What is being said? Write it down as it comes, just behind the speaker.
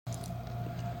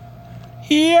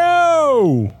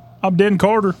Yo! I'm Den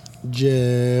Carter.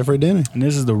 Jeffrey Denny. And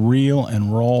this is the Real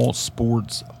and Raw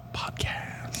Sports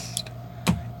Podcast.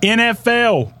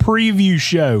 NFL preview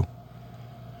show.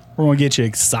 We're going to get you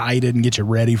excited and get you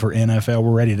ready for NFL.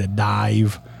 We're ready to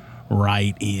dive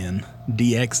right in.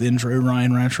 DX intro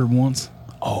Ryan Ratchford wants.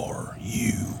 Are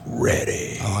you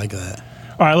ready? I like that.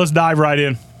 All right, let's dive right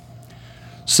in.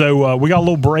 So we got a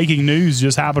little breaking news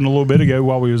just happened a little bit ago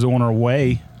while we was on our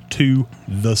way to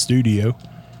the studio.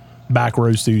 Back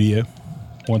row studio.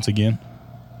 Once again,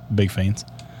 big fans.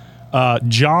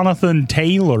 Jonathan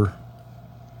Taylor.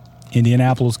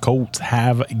 Indianapolis Colts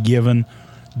have given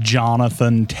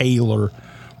Jonathan Taylor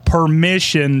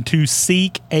permission to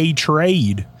seek a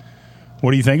trade.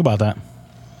 What do you think about that?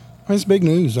 It's big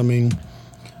news. I mean,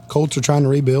 Colts are trying to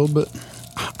rebuild, but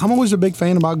I'm always a big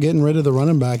fan about getting rid of the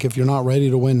running back if you're not ready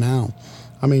to win now.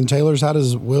 I mean, Taylor's had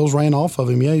his wheels ran off of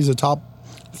him. Yeah, he's a top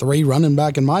 3 running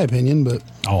back in my opinion, but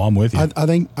I'm with you. I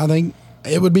think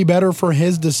it would be better for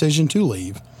his decision to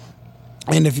leave.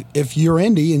 And if you're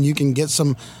Indy and you can get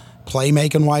some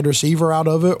playmaking wide receiver out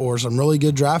of it or some really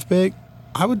good draft pick,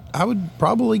 I would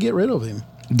probably get rid of him.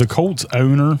 The Colts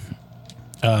owner,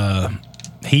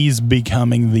 he's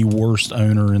becoming the worst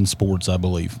owner in sports, I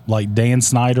believe. Like Dan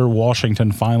Snyder,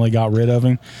 Washington finally got rid of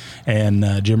him, and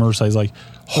Jim Irsay's like,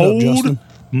 hold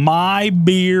my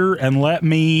beer and let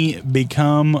me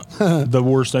become the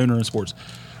worst owner in sports.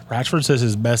 Ratchford says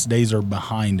his best days are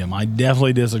behind him. I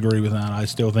definitely disagree with that. I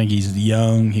still think he's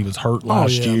young. He was hurt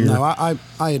last year. No, I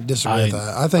disagree with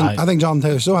that. I think Jonathan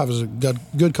Taylor still has a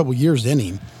good couple years in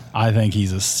him. I think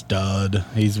he's a stud.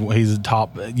 He's a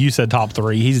top. You said top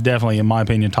 3. He's definitely, in my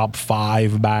opinion, top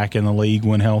 5 back in the league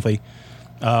when healthy.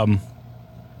 When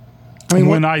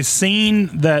I seen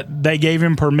that they gave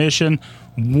him permission,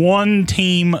 one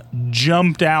team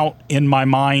jumped out in my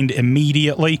mind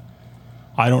immediately.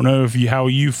 I don't know how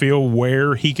you feel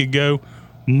where he could go.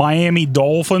 Miami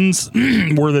Dolphins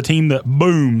were the team that,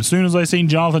 boom, as soon as I seen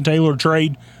Jonathan Taylor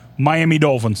trade, Miami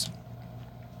Dolphins.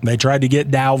 They tried to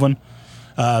get Dalvin.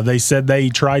 They said they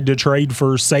tried to trade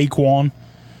for Saquon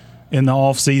in the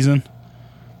offseason.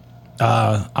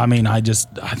 I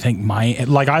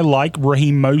like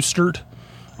Raheem Mostert.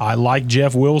 I like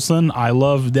Jeff Wilson. I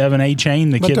love Devin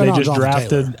Achane, the kid they just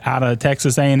drafted out of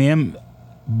Texas A&M.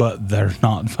 But they're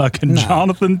not fucking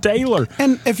Jonathan Taylor.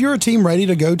 And if you're a team ready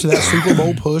to go to that Super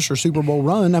Bowl push or Super Bowl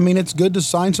run, I mean, it's good to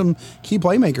sign some key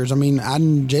playmakers. I mean,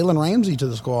 adding Jalen Ramsey to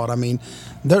the squad. I mean,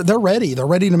 they're ready. They're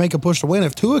ready to make a push to win.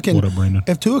 If Tua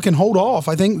can hold off,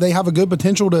 I think they have a good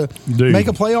potential to make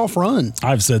a playoff run.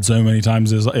 I've said so many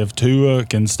times is if Tua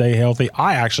can stay healthy,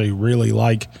 I actually really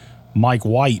like Mike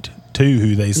White too,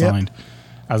 who they signed. Yep.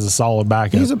 As a solid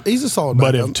backup. He's a solid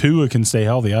backup. But if Tua can stay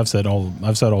healthy, I've said all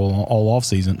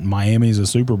offseason, Miami's a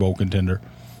Super Bowl contender.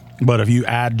 But if you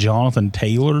add Jonathan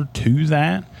Taylor to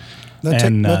that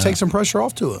take some pressure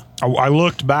off Tua. I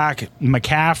looked back,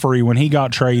 McCaffrey, when he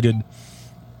got traded,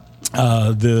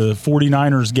 the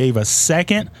 49ers gave a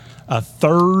second, a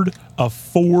third, a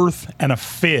fourth, and a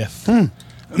fifth.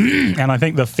 And I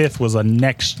think the fifth was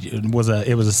it was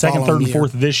a second, third, and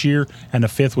fourth this year, and the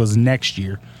fifth was next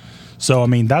year. So, I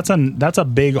mean, that's a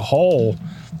big haul.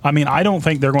 I mean, I don't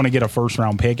think they're going to get a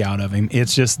first-round pick out of him.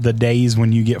 It's just the days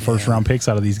when you get first-round picks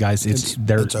out of these guys, it's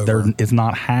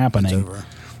not happening.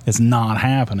 It's not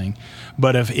happening.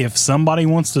 But if somebody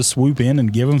wants to swoop in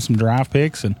and give him some draft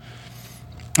picks, and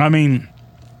I mean,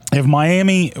 if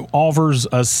Miami offers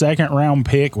a second-round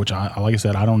pick, which like I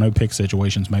said, I don't know pick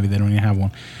situations. Maybe they don't even have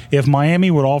one. If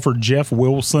Miami would offer Jeff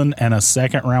Wilson and a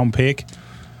second-round pick,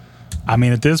 I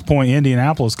mean, at this point,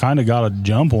 Indianapolis kind of got a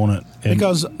jump on it.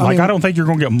 Because I don't think you're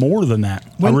going to get more than that.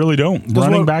 I really don't.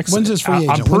 Running backs. When's his free agent?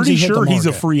 I'm pretty sure he's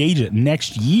a free agent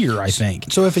next year, I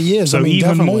think. So if he is,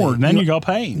 even more, then you got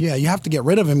paid. Yeah, you have to get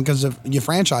rid of him because if you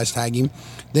franchise tag him,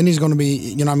 then he's going to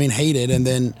be, hated. And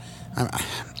then,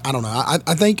 I don't know.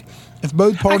 I think if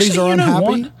both parties are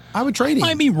unhappy, I would trade him. I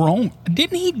might be wrong.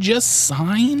 Didn't he just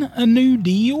sign a new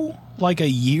deal like a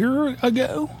year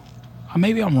ago?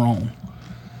 Maybe I'm wrong.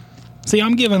 See,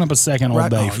 I'm giving up a second all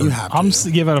day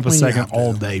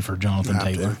all day for Jonathan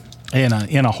Taylor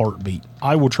in a heartbeat.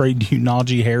 I will trade you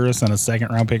Najee Harris and a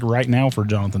second-round pick right now for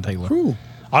Jonathan Taylor. Ooh.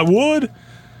 I would.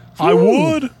 I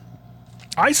would.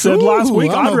 I said last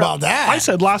week I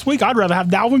said last week I'd rather have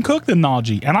Dalvin Cook than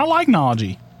Najee, and I like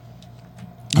Najee.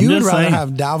 You would rather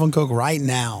have Dalvin Cook right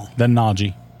now than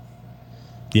Najee.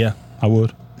 Yeah, I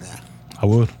would. Nah. I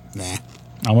would. Nah.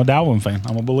 I'm a Dalvin fan.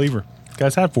 I'm a believer.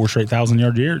 Guy's had 4 straight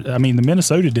 1,000-yard years. I mean, the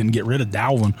Minnesota didn't get rid of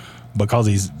Dalvin because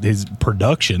his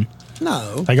production.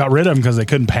 No. They got rid of him because they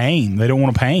couldn't pay him. They don't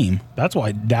want to pay him. That's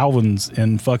why Dalvin's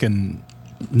in fucking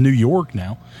New York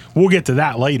now. We'll get to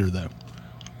that later, though.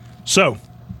 So,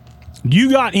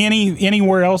 you got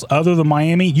anywhere else other than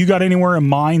Miami? You got anywhere in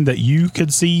mind that you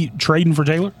could see trading for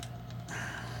Taylor?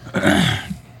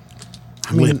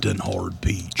 Lipton Hard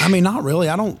Peach. I mean, not really.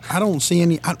 I don't see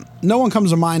any. No one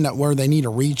comes to mind that where they need a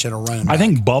reach and a run. I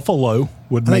think Buffalo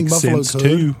would make sense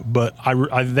too, but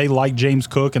they like James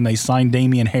Cook and they signed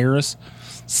Damian Harris.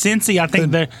 Cincy, I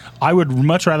think that I would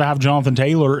much rather have Jonathan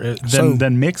Taylor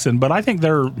than Mixon, but I think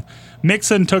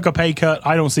Mixon took a pay cut.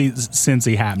 I don't see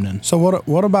Cincy happening. So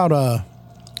what about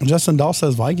Justin Dahl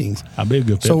says Vikings? I'd be a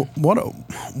good fit. So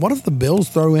what if the Bills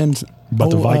throw in? But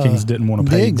the Vikings didn't want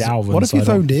to pay Dalvin. What if you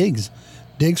throw Diggs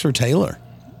for Taylor?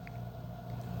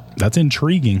 That's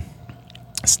intriguing.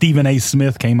 Stephen A.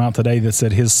 Smith came out today that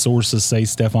said his sources say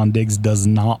Stephon Diggs does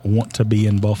not want to be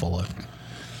in Buffalo.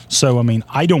 So, I mean,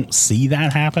 I don't see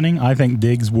that happening. I think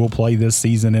Diggs will play this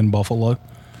season in Buffalo.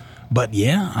 But,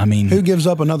 yeah, I mean. Who gives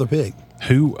up another pick?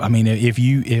 I mean, if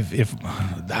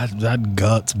that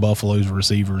guts Buffalo's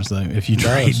receivers, though. If you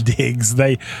trade Diggs,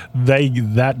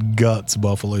 that guts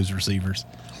Buffalo's receivers.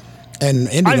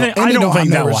 And I don't think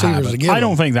that will happen. I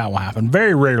don't think that will happen.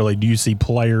 Very rarely do you see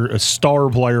a star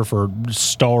player for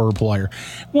star player.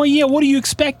 Well, yeah, what do you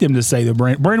expect him to say?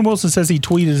 Brandon Wilson says he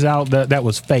tweeted out that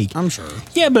was fake. I'm sure.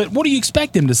 Yeah, but what do you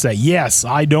expect him to say? Yes,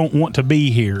 I don't want to be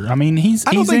here. I mean, he's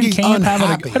in camp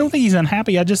having. I don't think he's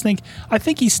unhappy. I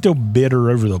think he's still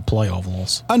bitter over the playoff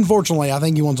loss. Unfortunately, I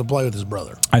think he wants to play with his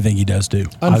brother. I think he does too.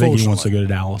 I think he wants to go to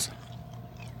Dallas.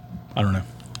 I don't know.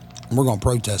 We're going to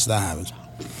protest that happens.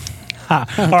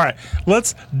 All right,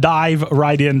 let's dive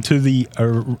right into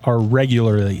our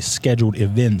regularly scheduled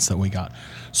events that we got.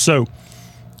 So,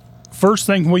 first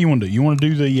thing, what do you want to do? You want to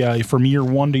do the from year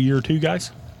 1 to year 2, guys?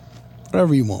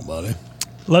 Whatever you want, buddy.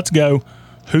 Let's go.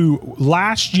 Who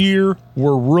last year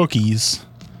were rookies?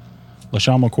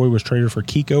 LaShawn McCoy was traded for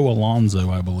Kiko Alonso,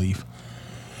 I believe.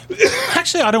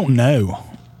 Actually, I don't know.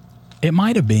 It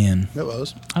might have been. It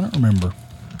was. I don't remember.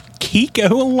 Kiko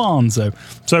Alonso.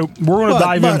 So we're going to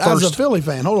dive in first. As a Philly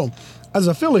fan, hold on. As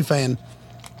a Philly fan,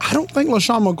 I don't think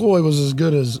LaShawn McCoy was as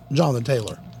good as Jonathan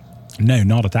Taylor. No,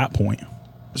 not at that point.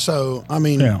 So, I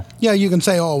mean, yeah you can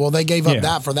say, oh, well, they gave up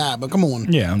that for that, but come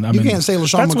on. Yeah, you can't say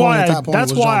LaShawn McCoy at that point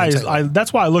was Jonathan Taylor.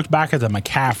 That's why I looked back at the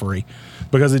McCaffrey,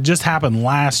 because it just happened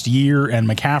last year, and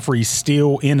McCaffrey's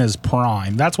still in his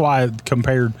prime. That's why I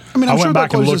compared. I mean, I went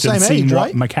back and looked and seen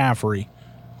what McCaffrey.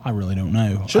 I really don't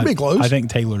know. Should be close. I think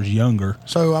Taylor's younger.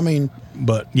 So, I mean.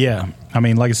 But, yeah. I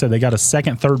mean, like I said, they got a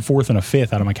second, third, fourth, and a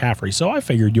fifth out of McCaffrey. So, I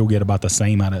figured you'll get about the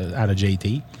same out of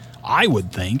JT. I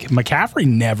would think. McCaffrey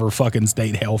never fucking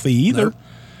stayed healthy either. Nope.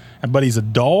 But he's a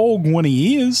dog when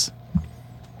he is.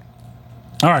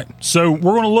 All right. So,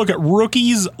 we're going to look at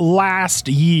rookies last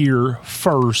year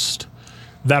first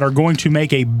that are going to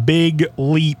make a big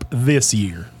leap this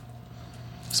year.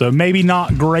 So maybe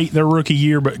not great their rookie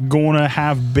year, but going to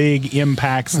have big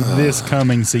impacts this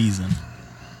coming season.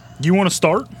 You want to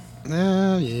start?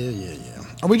 Yeah.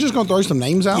 Are we just going to throw some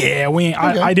names out? Yeah, we. Okay.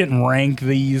 I didn't rank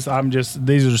these. I just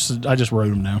wrote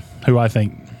them down. Who I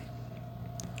think.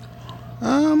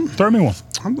 Throw me one.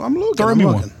 I'm looking. Throw me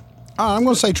one. I'm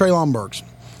going to say Treylon Burks.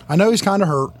 I know he's kind of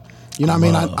hurt. You know,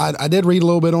 I did read a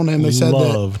little bit on him. They said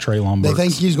that Treylon Burks. They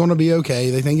think he's going to be okay.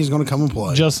 They think he's going to come and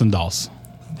play. Justin Dawes.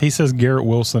 He says Garrett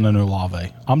Wilson and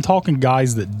Olave. I'm talking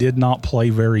guys that did not play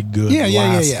very good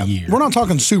last year. We're not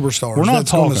talking superstars. We're not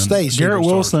talking. Garrett superstars.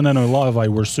 Wilson and Olave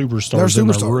were superstars in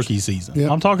their rookie season.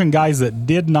 Yep. I'm talking guys that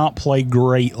did not play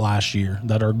great last year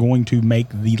that are going to make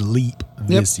the leap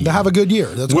this year. They have a good year.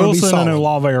 That's Wilson be and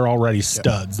Olave are already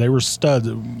studs. They were studs.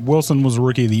 Wilson was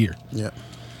rookie of the year. Yeah.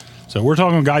 So we're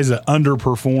talking guys that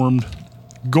underperformed,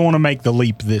 going to make the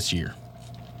leap this year.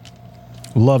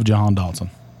 Love Jahan Dotson.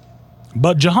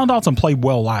 But Jahan Dotson played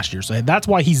well last year, so that's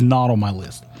why he's not on my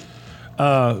list.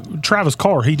 Travis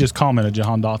Carr, he just commented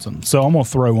Jahan Dotson, so I'm going to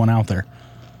throw one out there.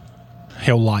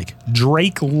 He'll like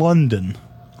Drake London.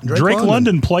 Drake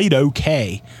London played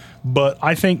okay, but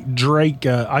I think Drake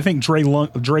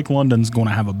London's going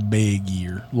to have a big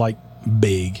year, like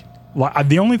big. Like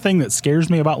the only thing that scares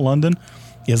me about London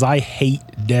is I hate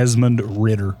Desmond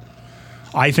Ridder.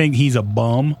 I think he's a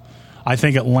bum. I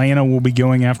think Atlanta will be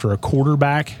going after a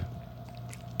quarterback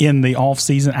in the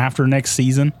offseason after next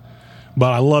season.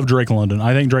 But I love Drake London.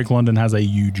 I think Drake London has a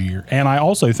huge year. And I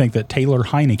also think that Taylor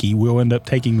Heineke will end up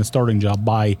taking the starting job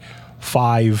by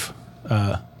five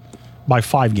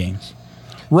games.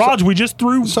 Raj, we just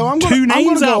threw two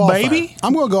names out, baby.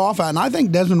 I'm going to go off that, and I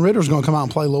think Desmond Ritter's going to come out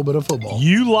and play a little bit of football.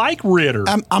 You like Ritter?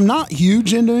 I'm not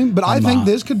huge into him, but I think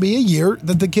this could be a year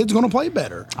that the kid's going to play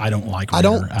better. I don't like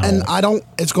Ritter. I don't.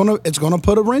 It's going to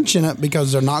put a wrench in it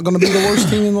because they're not going to be the worst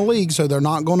team in the league, so they're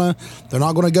not going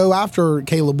to go after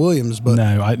Caleb Williams. But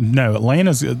no,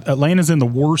 Atlanta's in the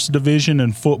worst division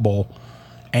in football.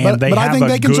 And but I think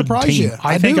they can surprise team. you.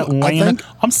 I think Atlanta.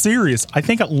 I'm serious. I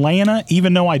think Atlanta,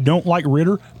 even though I don't like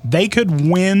Ritter, they could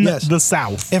win the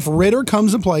South. If Ritter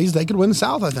comes and plays, they could win the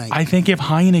South. I think if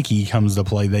Heineke comes to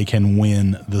play, they can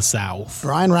win the South.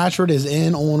 Ryan Ratchford is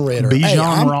in on Ritter.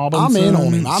 Bijan Robinson, I'm in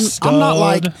on him.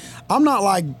 I'm not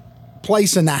like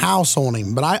placing the house on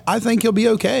him, but I think he'll be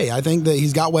okay. I think that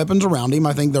he's got weapons around him.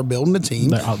 I think they're building a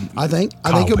team. I think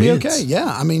he'll be okay. Yeah,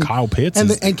 I mean Kyle Pitts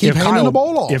and keep handing the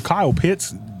ball off. If Kyle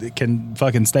Pitts can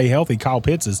fucking stay healthy, Kyle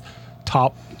Pitts is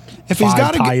top. If he's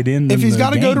got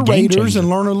to go to Raiders and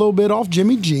learn a little bit off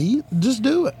Jimmy G, just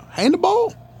do it. Hand the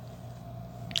ball.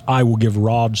 I will give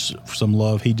Raj some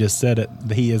love. He just said it.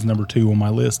 He is number 2 on my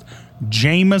list.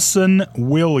 Jameson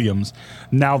Williams.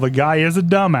 Now the guy is a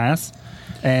dumbass.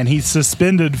 And he's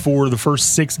suspended for the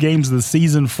first 6 games of the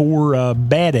season for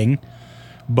betting.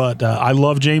 But I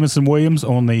love Jameson Williams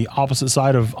on the opposite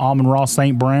side of Amon-Ra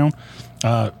St. Brown.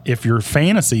 If you're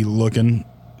fantasy looking,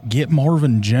 get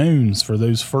Marvin Jones for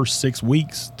those first 6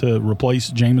 weeks to replace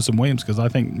Jameson Williams because I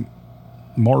think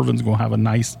Marvin's going to have a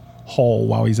nice haul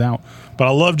while he's out. But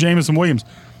I love Jameson Williams.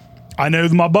 I know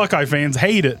my Buckeye fans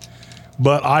hate it.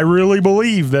 But I really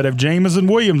believe that if Jameson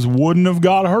Williams wouldn't have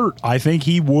got hurt, I think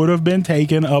he would have been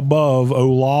taken above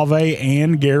Olave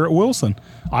and Garrett Wilson.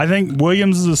 I think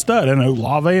Williams is a stud, and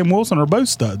Olave and Wilson are both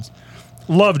studs.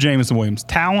 Love Jameson Williams.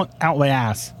 Talent out the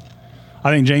ass.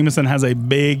 I think Jameson has a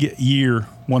big year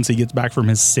once he gets back from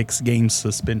his 6-game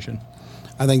suspension.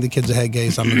 I think the kid's a head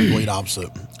case. I'm the complete opposite.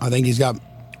 I think he's got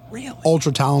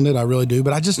ultra talented. I really do,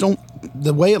 but I just don't.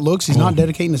 The way it looks, he's not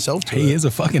dedicating himself to it. He is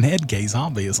a fucking head case,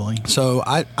 obviously. So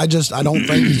I don't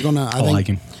think he's gonna. I like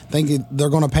him. Think they're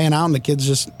gonna pan out, and the kid's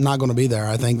just not gonna be there.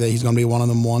 I think that he's gonna be one of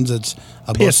them ones that's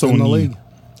a bust in the league.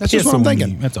 That's just what I'm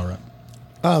thinking. That's all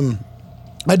right.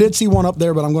 I did see one up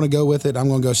there, but I'm going to go with it. I'm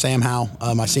going to go Sam Howell.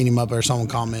 I seen him up there. Someone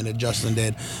commented. Justin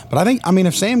did. But I mean,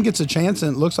 if Sam gets a chance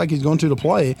and it looks like he's going to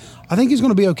play, I think he's going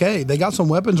to be okay. They got some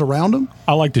weapons around him.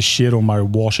 I like to shit on my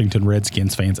Washington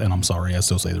Redskins fans, and I'm sorry, I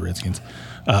still say the Redskins.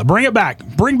 Bring it back.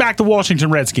 Bring back the Washington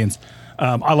Redskins.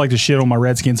 I like to shit on my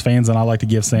Redskins fans, and I like to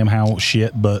give Sam Howell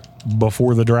shit, but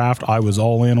before the draft, I was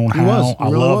all in on Howell. I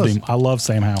loved him. I love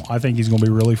Sam Howell. I think he's going to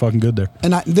be really fucking good there.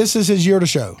 And this is his year to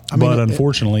show. But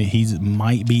unfortunately, he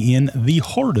might be in the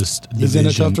hardest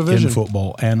division in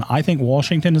football, and I think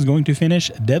Washington is going to finish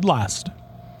dead last.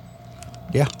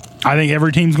 Yeah. I think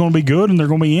every team's going to be good, and they're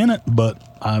going to be in it, but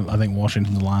I think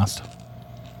Washington's last.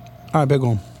 All right, big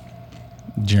one.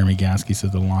 Jeremy Gatsky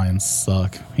says the Lions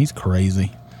suck. He's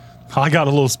crazy. I got a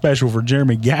little special for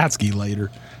Jeremy Gatsky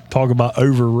later. Talk about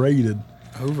overrated.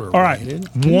 Overrated? All right.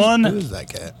 Who is that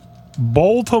cat?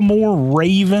 Baltimore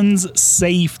Ravens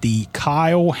safety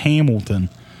Kyle Hamilton.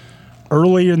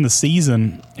 Earlier in the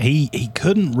season, he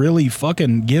couldn't really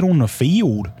fucking get on the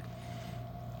field.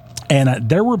 And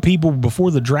there were people before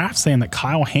the draft saying that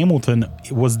Kyle Hamilton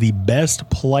was the best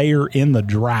player in the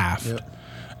draft. Yep.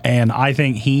 And I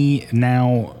think he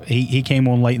came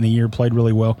on late in the year, played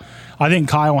really well. I think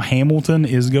Kyle Hamilton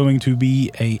is going to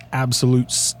be a absolute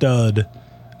stud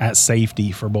at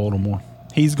safety for Baltimore.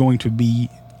 He's going to be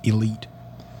elite.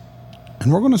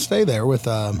 And we're going to stay there with...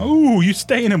 you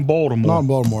staying in Baltimore. Not in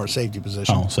Baltimore, safety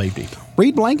position. Oh, safety.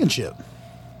 Reed Blankenship.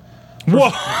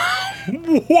 Whoa.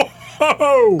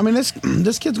 Whoa. I mean, this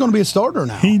kid's going to be a starter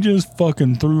now. He just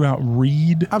fucking threw out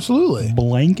Reed. Absolutely.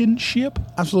 Blankenship?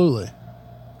 Absolutely.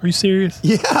 Are you serious?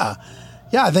 Yeah.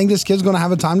 Yeah, I think this kid's going to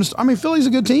have a time to... I mean, Philly's a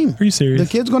good team. Are you serious? The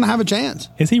kid's going to have a chance.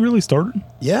 Is he really starting?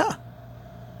 Yeah.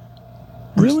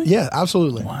 Really? Yeah,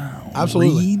 absolutely. Wow.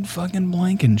 Absolutely. Reed fucking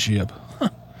Blankenship.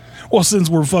 Well, since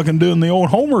we're fucking doing the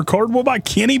old Homer card, what about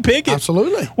Kenny Pickett?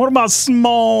 Absolutely. What about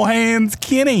small hands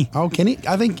Kenny? Oh, Kenny.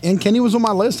 And Kenny was on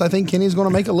my list. I think Kenny's going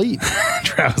to make a leap.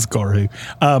 Travis Carhu.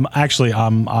 Actually,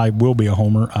 I will be a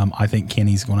Homer. I think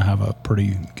Kenny's going to have a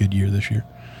pretty good year this year.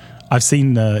 I've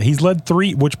seen he's led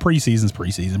 3, which preseason's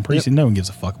preseason. Preseason, yep. No one gives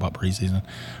a fuck about preseason.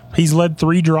 He's led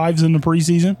 3 drives in the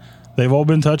preseason. They've all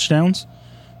been touchdowns,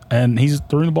 and he's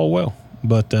throwing the ball well.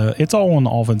 But it's all on the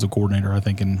offensive coordinator, I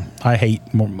think. And I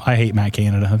hate Matt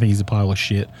Canada. I think he's a pile of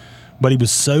shit. But he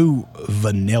was so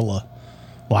vanilla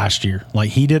last year.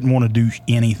 Like, he didn't want to do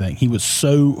anything. He was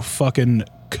so fucking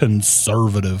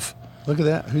conservative Look at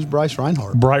that. Who's Bryce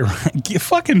Reinhardt?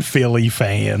 Fucking Philly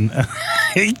fan.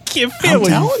 Philly I'm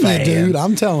telling fan. you, dude.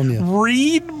 I'm telling you.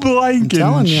 Reed I'm telling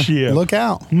Blankenship. you. Look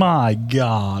out. My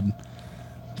God.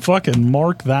 Fucking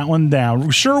mark that one down.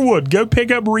 Sure would. Go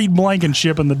pick up Reed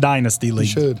Blankenship in the Dynasty You League.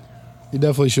 should. You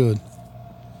definitely should.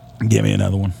 Give me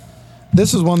another one.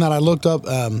 This is one that I looked up,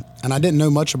 and I didn't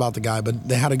know much about the guy, but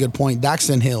they had a good point.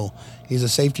 Daxton Hill. He's a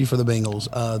safety for the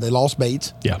Bengals. They lost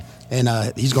Bates. Yeah. And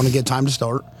he's going to get time to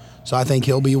start. So I think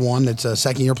he'll be one that's a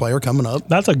second-year player coming up.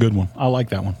 That's a good one. I like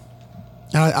that one.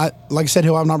 And I like I said,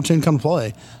 he'll have an opportunity to come to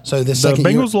play. So this The second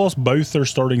Bengals year, lost both their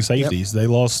starting safeties. They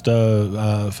lost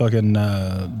the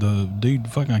dude,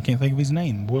 I can't think of his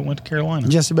name. Went to Carolina.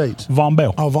 Jesse Bates. Von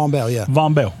Bell. Oh, Von Bell, yeah.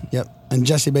 Von Bell. Yep. And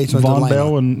Jesse Bates went to Von Atlanta.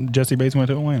 Bell and Jesse Bates went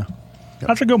to Atlanta.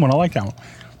 That's a good one. I like that one.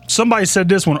 Somebody said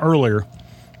this one earlier.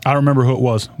 I don't remember who it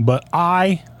was, but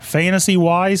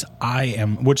fantasy-wise, I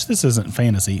am, which this isn't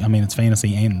fantasy. I mean, it's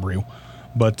fantasy and real.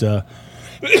 But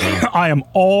I am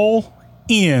all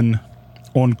in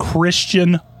on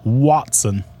Christian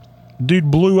Watson. Dude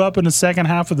blew up in the second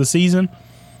half of the season.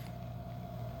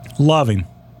 Love him.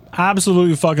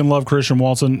 Absolutely fucking love Christian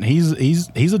Watson. He's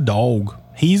a dog.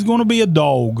 He's going to be a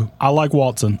dog. I like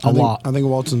Watson a lot. I think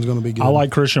Watson's going to be good. I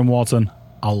like Christian Watson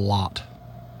a lot.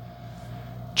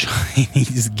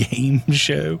 Chinese game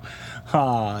show.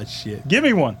 Ah, shit. Give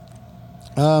me one.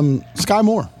 Sky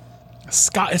Moore.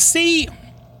 Sky. See,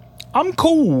 I'm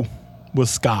cool with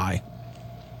Sky.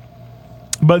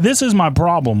 But this is my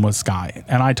problem with Sky.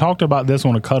 And I talked about this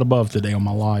on a cut above today on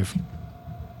my live.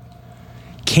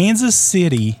 Kansas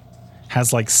City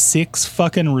has like 6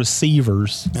 fucking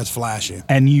receivers. That's flashy.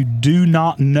 And you do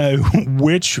not know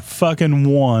which fucking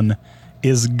one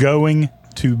is going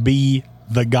to be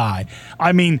the guy.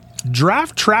 I mean,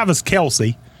 draft Travis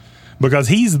Kelce because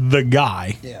he's the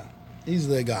guy. Yeah, he's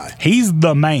the guy. He's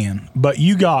the man. But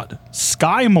you got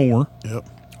Sky Moore, Yep.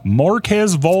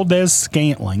 Marquez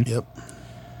Valdez-Scantling, Yep.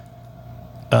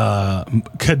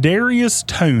 Kadarius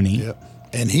Toney. Yep.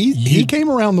 And he came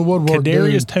around the woodwork.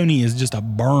 Kadarius Dude. Toney is just a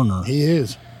burner. He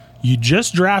is. You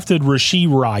just drafted Rashee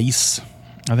Rice,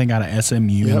 I think out of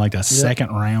SMU in like a second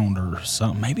round or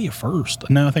something, maybe a first.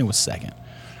 No, I think it was second.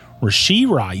 Rashee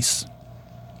Rice.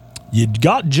 You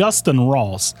got Justin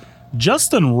Ross.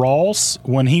 Justin Ross,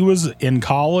 when he was in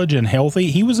college and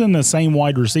healthy, he was in the same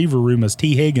wide receiver room as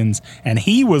T. Higgins, and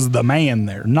he was the man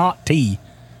there, not T,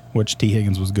 which T.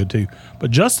 Higgins was good too.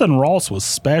 But Justin Ross was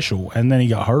special, and then he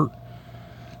got hurt.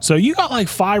 So you got like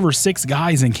 5 or 6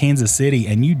 guys in Kansas City,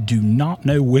 and you do not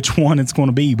know which one it's going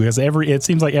to be because it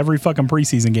seems like every fucking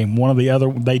preseason game, one or the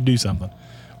other, they do something.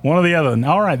 One or the other. And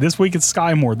all right, this week it's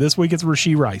Sky Moore. This week it's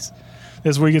Rashee Rice.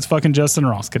 This week it's fucking Justin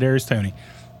Ross, Kadarius Toney.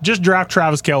 Just draft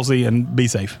Travis Kelce and be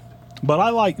safe. But I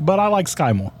like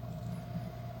Sky Moore.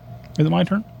 Is it my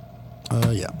turn?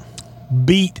 Yeah.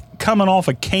 Beat coming off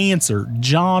of cancer,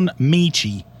 John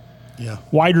Mechie. Yeah.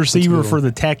 Wide receiver for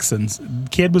the Texans.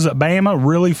 Kid was at Bama,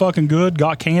 really fucking good,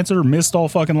 got cancer, missed all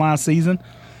fucking last season.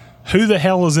 Who the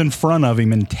hell is in front of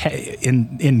him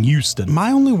in Houston?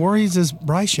 My only worries is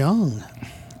Bryce Young.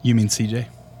 You mean CJ?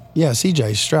 Yeah,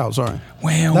 CJ Stroud, sorry.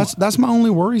 Well, That's my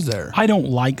only worries there. I don't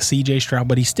like CJ Stroud,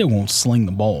 but he still won't sling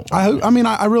the ball. I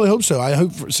really hope so. I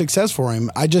hope for success for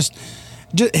him. Just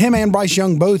him and Bryce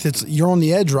Young both, you're on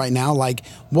the edge right now. Like,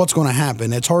 what's going to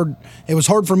happen? It's hard. It was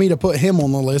hard for me to put him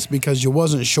on the list because you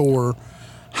wasn't sure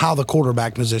how the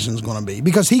quarterback position is going to be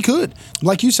because he could,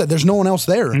 like you said, there's no one else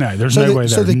there. No, there's no way there.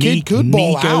 So the kid could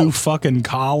ball Nico out. fucking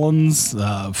Collins,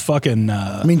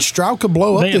 I mean, Stroud could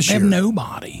blow up this year. They have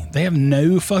nobody. They have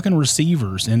no fucking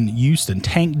receivers in Houston.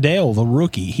 Tank Dell, the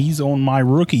rookie, he's on my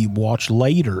rookie watch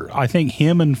later. I think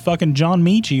him and fucking John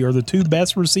Mechie are the 2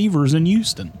 best receivers in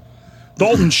Houston.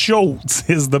 Dalton Schultz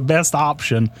is the best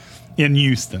option in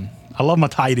Houston. I love my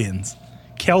tight ends.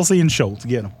 Kelce and Schultz,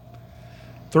 get them.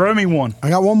 Throw me one. I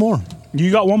got one more.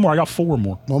 You got one more. I got 4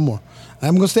 more. One more.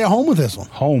 I'm going to stay at home with this one.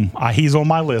 Home. He's on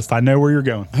my list. I know where you're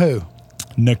going. Who?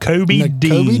 Nakobe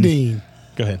Dean.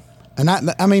 Go ahead.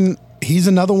 And he's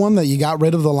another one that you got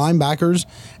rid of the linebackers,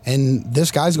 and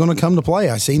this guy's going to come to play.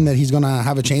 I've seen that he's going to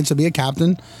have a chance to be a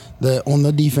captain on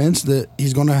the defense, that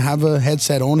he's going to have a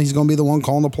headset on. He's going to be the one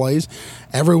calling the plays.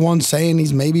 Everyone's saying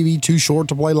he's maybe too short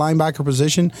to play linebacker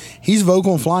position. He's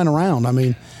vocal and flying around. I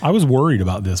mean, I was worried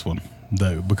about this one,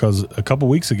 though, because a couple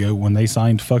weeks ago when they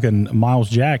signed fucking Miles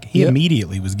Jack, he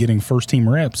immediately was getting first-team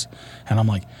reps. And I'm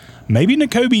like, maybe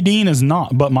Nakobe Dean is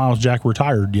not, but Miles Jack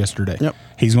retired yesterday. Yep.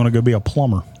 He's going to go be a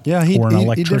plumber or an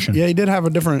electrician. He did have a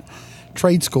different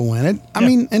trade school in it. I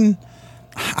mean, and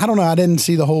I don't know. I didn't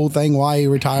see the whole thing, why he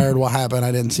retired, what happened.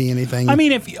 I didn't see anything. I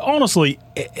mean, honestly,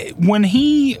 when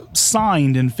he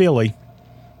signed in Philly,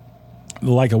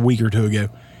 like a week or two ago.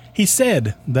 He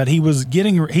said that he was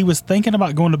thinking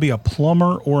about going to be a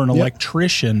plumber or an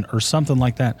electrician or something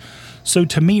like that. So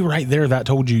to me right there, that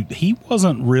told you he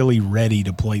wasn't really ready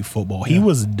to play football. He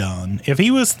was done. If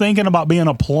he was thinking about being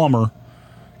a plumber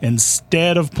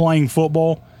instead of playing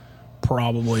football,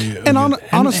 probably. And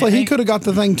honestly, he could have got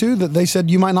the thing too that they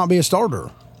said you might not be a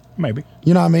starter. Maybe.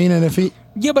 You know what I mean? And if he...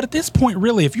 Yeah, but at this point,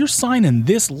 really, if you're signing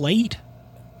this late,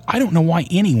 I don't know why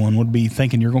anyone would be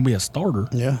thinking you're going to be a starter.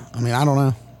 Yeah. I mean, I don't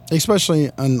know.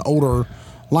 Especially an older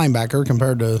linebacker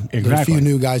compared to the few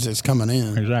new guys that's coming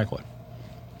in. Exactly.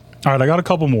 All right, I got a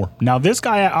couple more. Now, this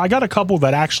guy, I got a couple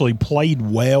that actually played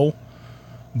well,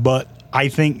 but I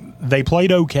think they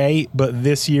played okay, but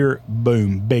this year,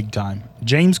 boom, big time.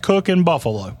 James Cook in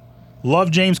Buffalo.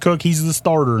 Love James Cook. He's the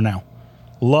starter now.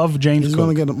 Love James Cook. He's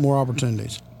going to get more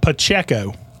opportunities.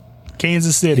 Pacheco,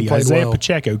 Kansas City. Isaiah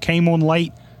Pacheco came on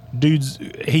late. Dude's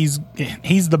he's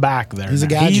the back there. He's a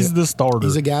gadget. He's the starter.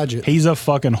 He's a gadget. He's a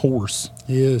fucking horse.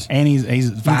 He is. And he's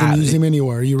you can use him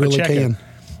anywhere. You really Pacheco. can.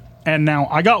 And now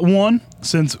I got one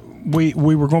since we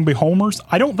were going to be homers.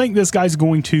 I don't think this guy's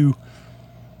going to.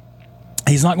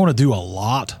 He's not going to do a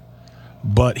lot,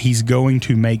 but he's going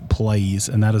to make plays,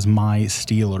 and that is my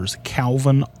Steelers.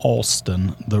 Calvin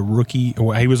Austin, the rookie.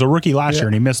 Well, he was a rookie last year,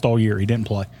 and he missed all year. He didn't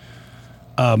play.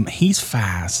 He's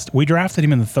fast. We drafted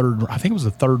him in the third. I think it was the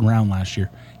third round last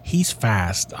year. He's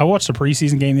fast. I watched the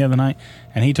preseason game the other night,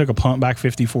 and he took a punt back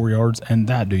 54 yards, and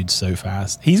that dude's so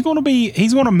fast. He's going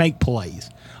to make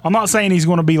plays. I'm not saying he's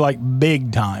going to be like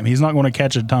big time. He's not going to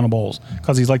catch a ton of balls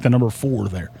because he's like the number 4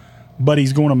 there, but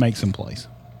he's going to make some plays.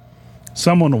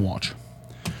 Someone to watch.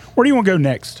 Where do you want to go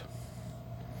next?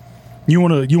 You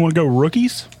want to go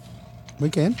rookies?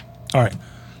 We can. All right.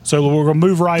 So we're going to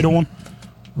move right on.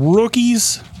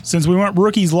 Rookies, since we went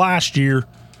rookies last year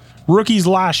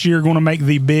going to make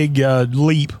the big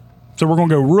leap. So we're going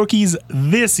to go rookies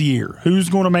this year. Who's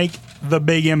going to make the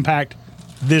big impact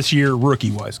this year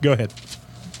rookie-wise? Go ahead.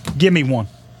 Give me one.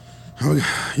 You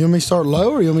want me to start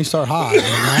low or you want me to start high?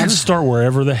 Start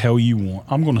wherever the hell you want.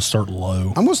 I'm going to start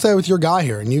low. I'm going to stay with your guy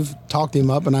here, and you've talked him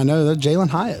up, and I know that Jalen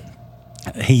Hyatt.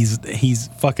 He's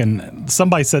fucking.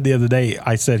 Somebody said the other day,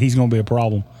 I said he's going to be a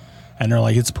problem, and they're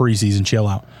like, it's preseason, chill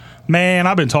out. Man,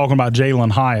 I've been talking about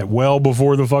Jalen Hyatt well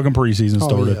before the fucking preseason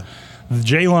started. Yeah.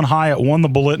 Jalen Hyatt won the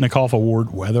Biletnikoff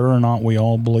Award, whether or not we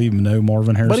all believe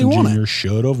Marvin Harrison Jr.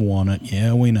 should have won it.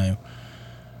 Yeah, we know.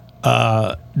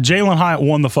 Jalen Hyatt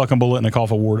won the fucking Biletnikoff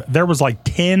Award. There was like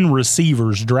 10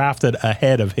 receivers drafted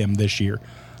ahead of him this year.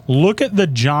 Look at the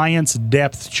Giants'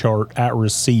 depth chart at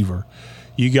receiver.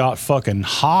 You got fucking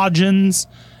Hodgins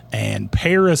and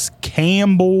Paris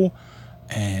Campbell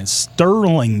and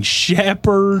Sterling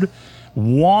Shepard,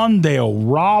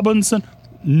 Wan'Dale Robinson.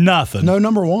 Nothing. No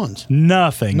number ones.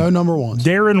 Nothing. No number ones.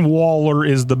 Darren Waller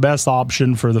is the best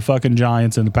option for the fucking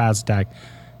Giants in the pass attack.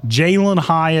 Jalen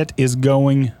Hyatt is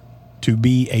going to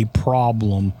be a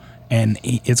problem, and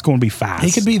it's going to be fast. He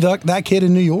could be that kid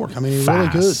in New York. I mean, he's really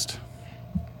good.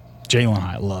 Jalen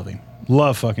Hyatt, love him.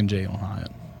 Love fucking Jalen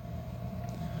Hyatt.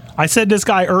 I said this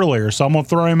guy earlier, so I'm going to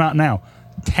throw him out now.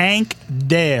 Tank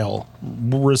Dell,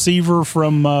 receiver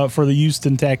from for the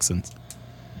Houston Texans.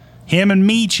 Him and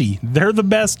Michi, they're the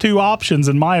best 2 options,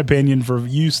 in my opinion, for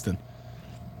Houston.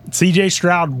 C.J.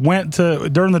 Stroud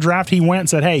during the draft, he went and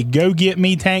said, hey, go get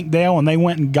me Tank Dell, and they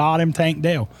went and got him Tank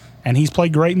Dell. And he's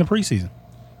played great in the preseason.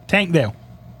 Tank Dell.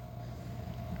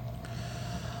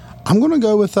 I'm going to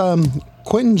go with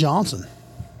Quentin Johnson.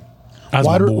 That's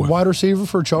my boy. Wide receiver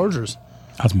for Chargers.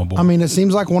 That's my boy. I mean, it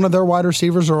seems like one of their wide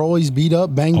receivers are always beat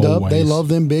up, banged up. They love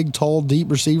them big, tall,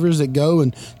 deep receivers that go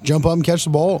and jump up and catch the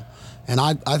ball. And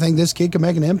I think this kid could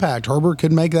make an impact. Herbert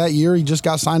could make that year. He just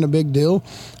got signed a big deal.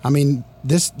 I mean,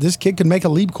 this kid could make a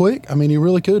leap quick. I mean, he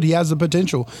really could. He has the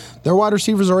potential. Their wide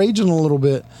receivers are aging a little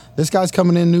bit. This guy's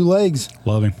coming in new legs.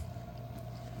 Love him.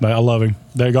 I love him.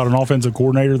 They got an offensive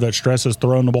coordinator that stresses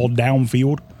throwing the ball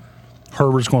downfield.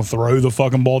 Herbert's going to throw the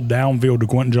fucking ball downfield to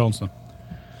Quentin Johnson.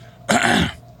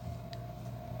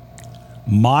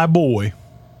 My boy,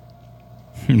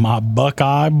 my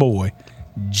Buckeye boy,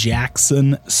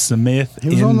 Jackson Smith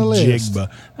in on the list. Jigba.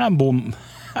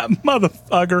 That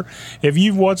motherfucker, if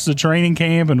you've watched the training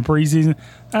camp and the preseason,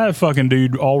 that fucking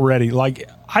dude already, like,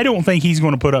 I don't think he's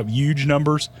going to put up huge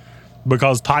numbers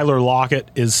because Tyler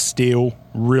Lockett is still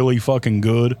really fucking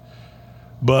good.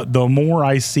 But the more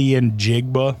I see in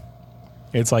Jigba,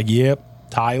 it's like, yep,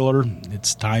 Tyler,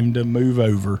 it's time to move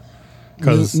over.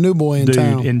 Because new boy in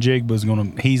town. Dude in Jigba's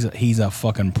gonna he's a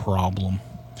fucking problem.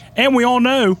 And we all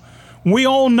know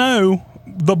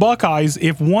the Buckeyes,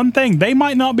 if one thing, they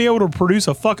might not be able to produce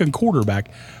a fucking quarterback,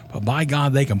 but by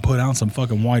God, they can put out some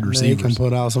fucking wide receivers. They can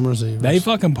put out some receivers. They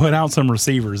fucking put out some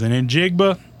receivers. And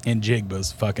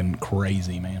Njigba's fucking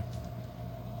crazy, man.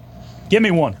 Give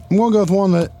me one. I'm going to go with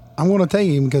one that I'm going to take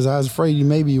him because I was afraid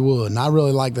maybe you would. And I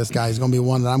really like this guy. He's going to be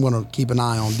one that I'm going to keep an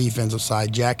eye on defensive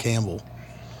side, Jack Campbell.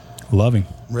 Love him.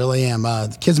 Really am.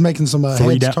 The kid's making some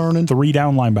heads turning. 3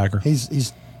 down linebacker.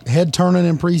 He's head turning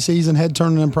in preseason, head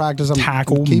turning in practice.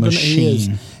 Tackle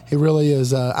machine. He really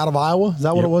is. Out of Iowa, is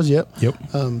that what it was? Yep.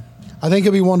 I think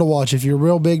he'll be one to watch. If you're a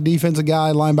real big defensive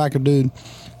guy, linebacker dude,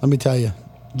 let me tell you,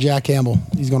 Jack Campbell,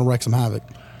 he's going to wreak some havoc.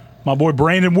 My boy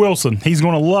Brandon Wilson, he's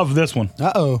going to love this one.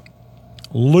 Uh-oh.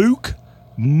 Luke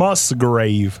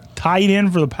Musgrave, tight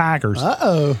end for the Packers.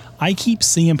 Uh-oh. I keep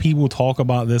seeing people talk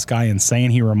about this guy and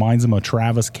saying he reminds them of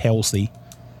Travis Kelce.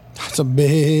 That's a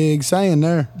big saying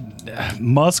there.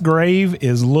 Musgrave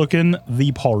is looking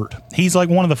the part. He's like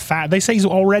one of the they say he's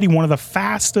already one of the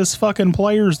fastest fucking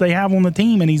players they have on the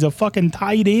team, and he's a fucking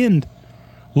tight end.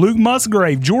 Luke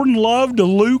Musgrave. Jordan Love to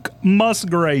Luke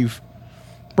Musgrave.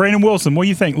 Brandon Wilson, what do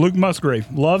you think? Luke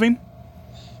Musgrave. Love him?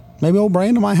 Maybe old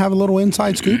Brandon might have a little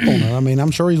inside scoop on it. I mean,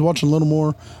 I'm sure he's watching a little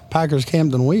more Packers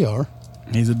camp than we are.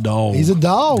 He's a dog. He's a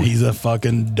dog. He's a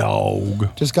fucking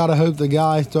dog. Just got to hope the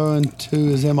guy throwing to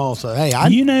is him also. Hey, I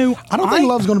don't think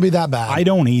Love's going to be that bad. I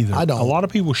don't either. I don't. A lot of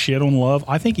people shit on Love.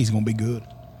 I think he's going to be good.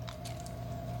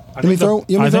 You want me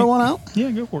to throw one out?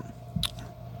 Yeah, go for it.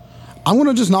 I'm going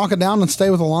to just knock it down and stay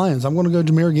with the Lions. I'm going to go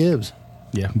Jameer Gibbs.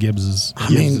 Yeah, Gibbs is.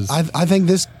 I think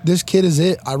this kid is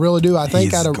it. I really do. I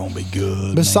think he's going to be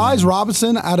good. Besides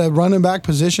Robinson at a running back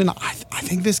position, I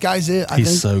think this guy's it.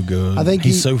 He's so good. I think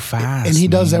he's so fast, and he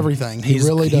does everything. He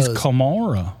really does. He's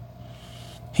Kamara.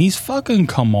 He's fucking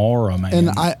Kamara, man.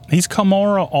 And he's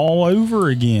Kamara all over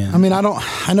again. I mean, I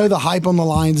know the hype on the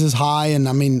Lions is high, and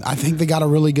I mean, I think they got a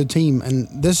really good team. And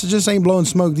this just ain't blowing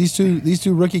smoke. These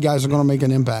two rookie guys are going to make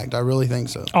an impact. I really think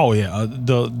so. Oh yeah,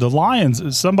 the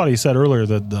Lions. Somebody said earlier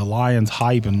that the Lions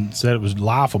hype and said it was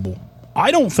laughable.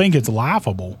 I don't think it's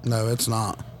laughable. No, it's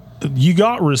not. You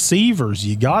got receivers.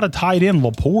 You got a tight end.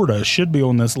 Laporta should be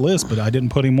on this list, but I didn't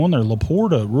put him on there.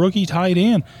 Laporta, rookie tight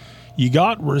end. You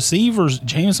got receivers,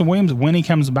 Jameson Williams, when he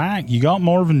comes back. You got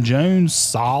Marvin Jones,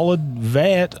 solid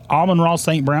vet. Amon-Ra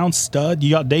St. Brown, stud.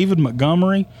 You got David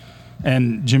Montgomery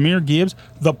and Jameer Gibbs.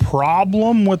 The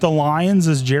problem with the Lions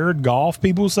is Jared Goff,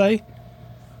 people say.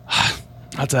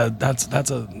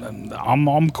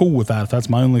 I'm cool with that if that's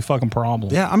my only fucking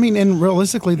problem. Yeah, I mean, and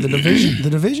realistically, the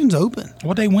division's open.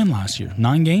 What'd they win last year?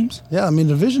 9 games? Yeah, I mean,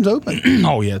 the division's open.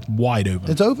 Oh, yeah, it's wide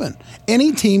open. It's open.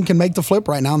 Any team can make the flip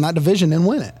right now in that division and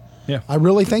win it. Yeah. I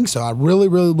really think so. I really,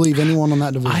 really believe anyone on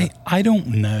that division. I don't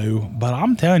know, but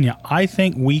I'm telling you, I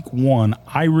think week 1,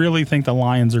 I really think the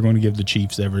Lions are going to give the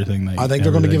Chiefs everything they I think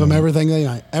they're going to give them everything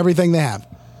they have.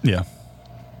 Yeah.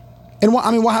 And what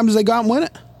happens if they go out and win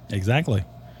it? Exactly.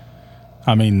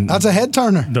 I mean, that's a head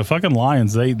turner. The fucking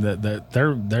Lions, they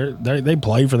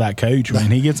play for that coach,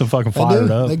 man. He gets them fucking fired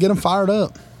up. They get them fired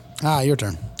up. Your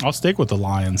turn. I'll stick with the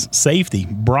Lions. Safety,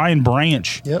 Brian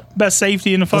Branch. Yep. Best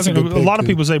safety in the fucking. A lot of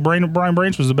people say Brian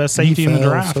Branch was the best safety in the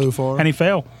draft so far, and he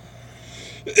fell.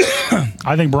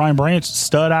 I think Brian Branch,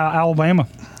 stud out of Alabama.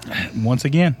 Once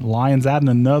again, Lions adding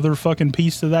another fucking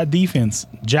piece to that defense.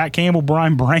 Jack Campbell,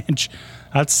 Brian Branch.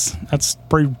 That's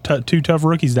pretty two tough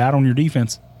rookies to add on your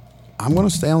defense. I'm going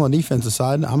to stay on the defensive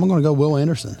side. I'm going to go Will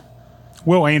Anderson.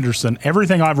 Will Anderson.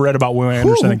 Everything I've read about Will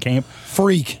Anderson in camp.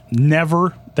 Freak.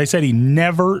 Never. They said he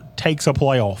never takes a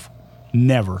playoff.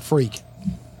 Never. Freak.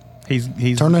 He's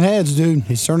turning heads, dude.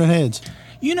 He's turning heads.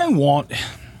 You know what?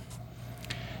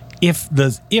 If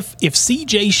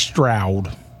CJ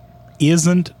Stroud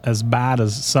isn't as bad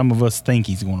as some of us think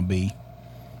he's going to be,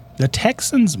 the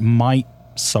Texans might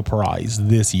surprise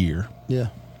this year. Yeah.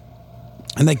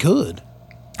 And they could.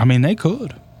 I mean, they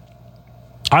could.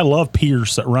 I love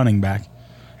Pierce at running back,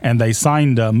 and they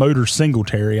signed Motor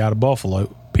Singletary out of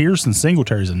Buffalo. Pierce and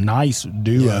Singletary is a nice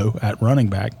duo at running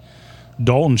back.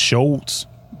 Dalton Schultz,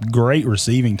 great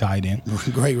receiving tight end.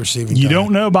 Great receiving You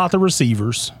don't know about the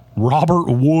receivers. Robert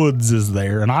Woods is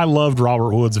there, and I loved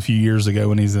Robert Woods a few years ago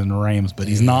when he's in the Rams, but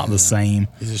he's not the same.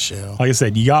 He's a shell. Like I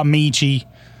said, you got Michie,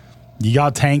 you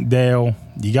got Tank Dell,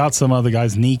 you got some other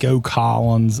guys, Nico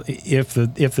Collins. If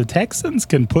the Texans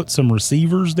can put some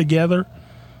receivers together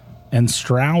and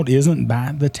Stroud isn't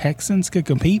bad, the Texans could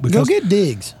compete. Because, go get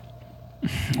Diggs.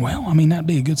 Well, I mean, that'd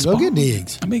be a good spot. Go get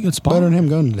Diggs. That'd be a good spot. Better than him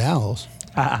going to Dallas.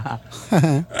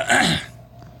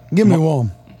 Give me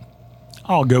one.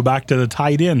 I'll go back to the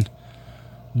tight end.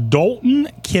 Dalton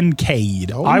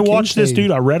Kincaid. I watched this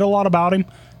dude. I read a lot about him.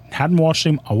 Hadn't watched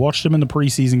him. I watched him in the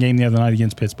preseason game the other night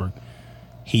against Pittsburgh.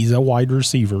 He's a wide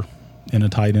receiver in a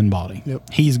tight end body. Yep.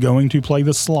 He's going to play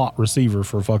the slot receiver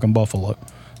for fucking Buffalo.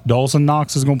 Dawson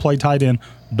Knox is going to play tight end.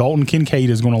 Dalton Kincaid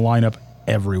is going to line up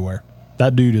everywhere.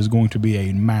 That dude is going to be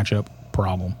a matchup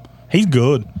problem. He's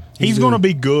good. He's going to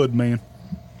be good, man.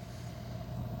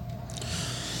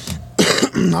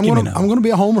 I'm gonna be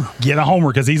a homer. Get a homer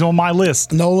because he's on my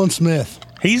list. Nolan Smith.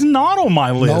 He's not on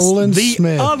my list. Nolan the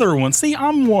Smith. other one. See,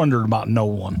 I'm wondering about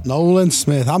Nolan. Nolan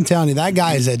Smith. I'm telling you, that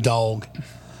guy is a dog.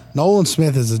 Nolan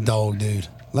Smith is a dog, dude.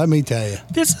 Let me tell you.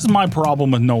 This is my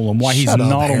problem with Nolan. Why he's Shut up,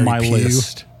 not on Harry my Pugh.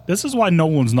 list. This is why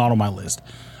Nolan's not on my list.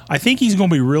 I think he's going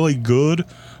to be really good,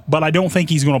 but I don't think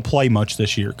he's going to play much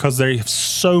this year because they have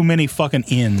so many fucking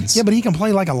ends. Yeah, but he can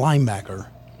play like a linebacker.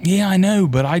 Yeah, I know,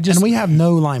 but I just And we have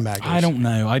no linebackers. I don't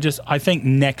know. I think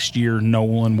next year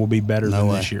Nolan will be better than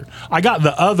this year. I got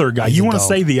the other guy. You want to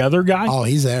say the other guy? Oh,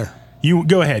 he's there. You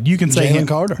go ahead. You can say Jalen him.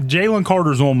 Carter. Jalen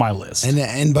Carter's on my list.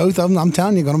 And both of them, I'm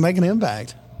telling you, going to make an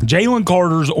impact. Jalen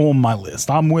Carter's on my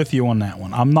list. I'm with you on that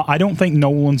one. I don't think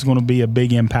Nolan's going to be a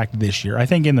big impact this year. I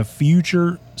think in the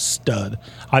future, stud.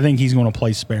 I think he's going to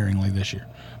play sparingly this year.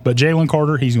 But Jalen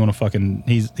Carter, he's going to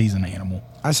he's an animal.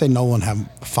 I say Nolan have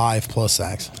 5+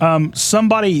 sacks.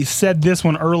 Somebody said this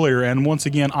one earlier, and once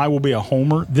again, I will be a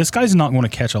homer. This guy's not going to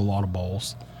catch a lot of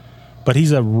balls, but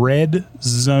he's a red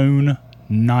zone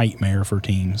nightmare for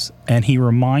teams. And he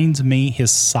reminds me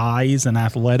his size and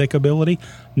athletic ability.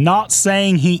 Not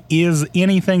saying he is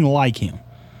anything like him.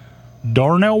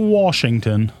 Darnell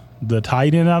Washington, the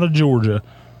tight end out of Georgia,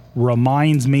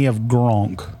 reminds me of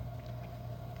Gronk.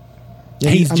 Yeah,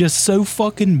 he's just so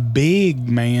fucking big,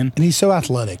 man. And he's so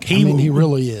athletic. He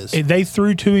really is. They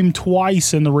threw to him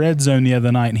twice in the red zone the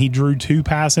other night, and he drew 2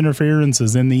 pass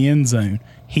interferences in the end zone.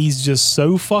 He's just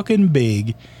so fucking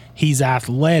big. He's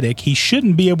athletic. He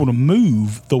shouldn't be able to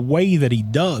move the way that he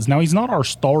does. Now, he's not our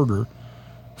starter.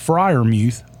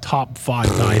 Freiermuth, top 5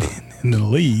 tight end in the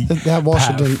league. That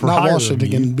Washington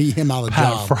can beat him out of the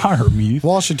job. Freiermuth.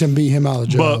 Washington beat him out of the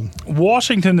job. But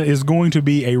Washington is going to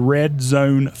be a red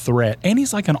zone threat, and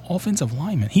he's like an offensive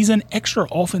lineman. He's an extra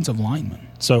offensive lineman.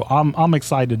 So I'm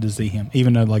excited to see him,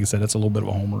 even though, like I said, that's a little bit of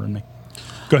a homer in me.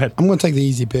 Go ahead. I'm going to take the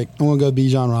easy pick. I'm going to go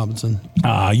Bijan Robinson.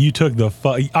 You took the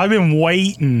I've been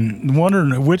waiting,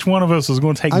 wondering which one of us is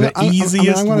going to take the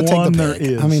easiest one there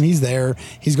is. I mean, he's there.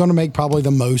 He's going to make probably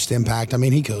the most impact. I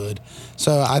mean, he could.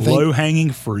 So I think low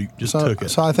hanging fruit. Just took it.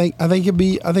 So I think he'll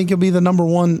be the number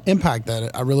one impact at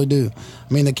it. I really do.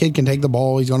 I mean, the kid can take the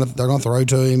ball. They're going to throw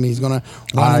to him. He's going to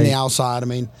run on the outside. I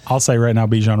mean, I'll say right now,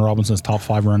 Bijan Robinson's top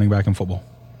 5 running back in football.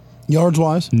 Yards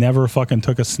wise? Never fucking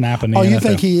took a snap in the NFL. Oh, you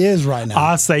think he is right now?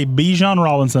 I say Bijan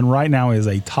Robinson right now is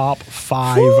a top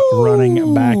 5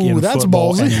 running back in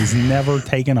football. Ballsy. And he's never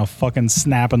taken a fucking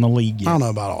snap in the league yet. I don't know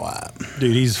about all that.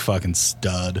 Dude, he's fucking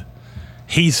stud.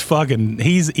 He's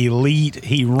elite.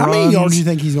 He runs. How many yards do you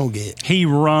think he's going to get? He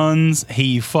runs.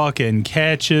 He fucking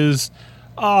catches.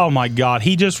 Oh, my God.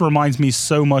 He just reminds me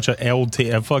so much of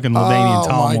fucking LaDainian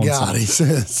Tomlinson. Oh, my God, he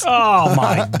says. Oh,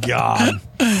 my God.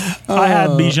 I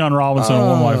had Bijan Robinson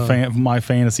on one of my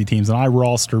fantasy teams, and I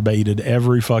roster baited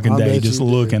every fucking day just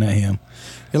looking at him.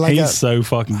 He's so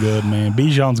fucking good, man.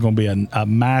 Bijan's going to be a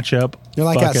matchup. You're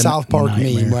like that South Park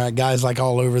nightmare. meme where guys like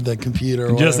all over the computer.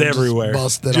 Or just whatever, everywhere.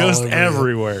 Just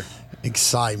everywhere.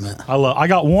 Excitement. I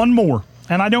got one more.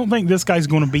 And I don't think this guy's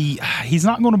going to be – he's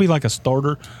not going to be like a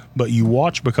starter, but you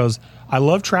watch because I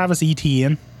love Travis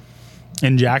Etienne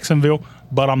in Jacksonville,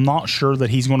 but I'm not sure that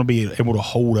he's going to be able to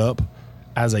hold up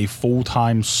as a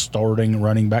full-time starting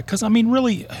running back. Because, I mean,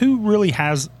 really, who really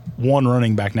has one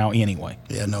running back now anyway?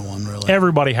 Yeah, no one really.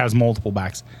 Everybody has multiple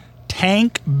backs.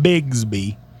 Tank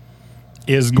Bigsby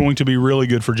is going to be really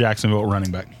good for Jacksonville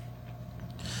running back.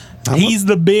 He's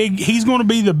going to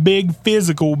be the big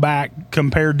physical back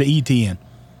compared to Etienne.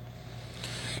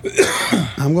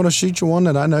 I'm going to shoot you one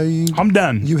that I know I'm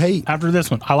done. You hate. After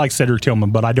this one, I like Cedric Tillman,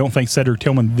 but I don't think Cedric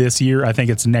Tillman this year. I think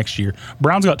it's next year.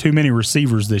 Brown's got too many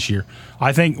receivers this year.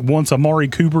 I think once Amari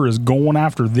Cooper is going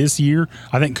after this year,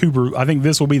 I think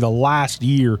this will be the last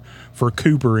year for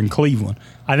Cooper in Cleveland.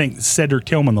 I think Cedric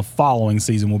Tillman the following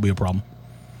season will be a problem.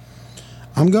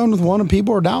 I'm going with one, and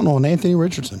people are down on Anthony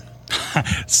Richardson.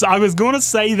 So I was going to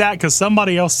say that because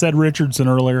somebody else said Richardson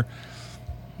earlier.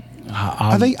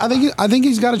 I think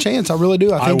he's got a chance. I really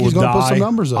do. I think he's going to put some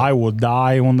numbers up. I will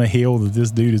die on the hill that this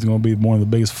dude is going to be one of the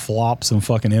biggest flops in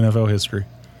fucking NFL history.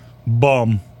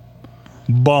 Bum.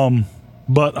 But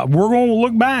we're going to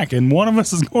look back, and one of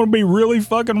us is going to be really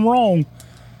fucking wrong.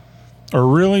 Or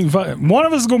one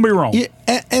of us is going to be wrong. Yeah,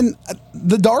 and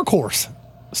the dark horse,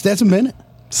 Stetson Bennett.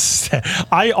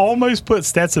 I almost put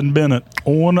Stetson Bennett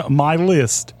on my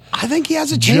list. I think he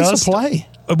has a chance to play.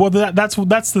 Well, that's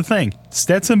the thing.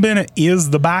 Stetson Bennett is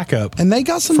the backup, and they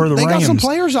got some. For the they Rams. got some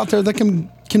players out there that can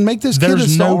make this. There's kid a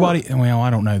star. nobody. Well, I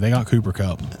don't know. They got Cooper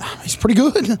Kupp. He's pretty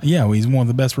good. Yeah, well, he's one of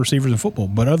the best receivers in football.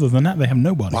 But other than that, they have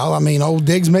nobody. Well, I mean, old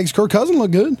Diggs makes Kirk Cousins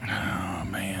look good. Oh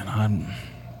man,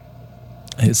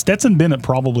 Stetson Bennett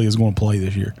probably is going to play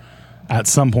this year at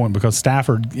some point because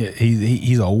Stafford,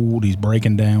 he's old. He's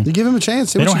breaking down. You give him a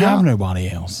chance. See They what don't you have got. nobody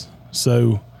else.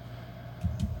 So,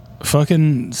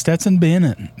 fucking Stetson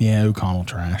Bennett. Yeah, O'Connell's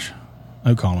trash.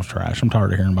 O'Connell's trash. I'm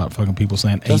tired of hearing about fucking people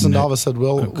saying Justin Aiden Davis said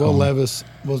Will O'Connell. Levis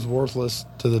was worthless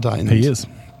to the Titans. He is.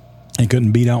 He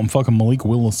couldn't beat out fucking Malik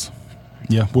Willis.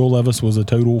 Yeah, Will Levis was a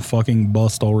total fucking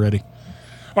bust already.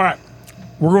 All right.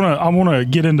 I want to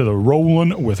get into the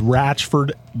rolling with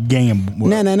Ratchford gamble.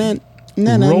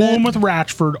 Rolling with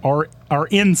Ratchford, our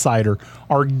insider,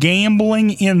 our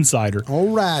gambling insider. All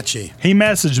righty. He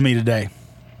messaged me today.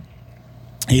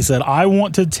 He said, I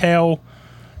want to tell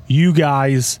you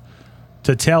guys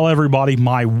to tell everybody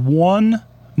my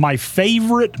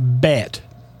favorite bet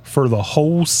for the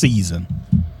whole season.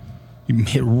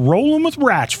 Rolling with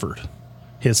Ratchford.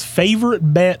 His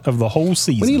favorite bet of the whole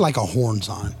season. We need like a horn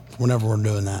sign whenever we're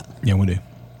doing that. Yeah, we do.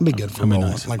 It'd be good for That'd be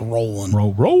rolling. nice. Like rolling.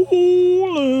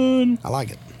 Rolling. I like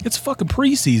it. It's fucking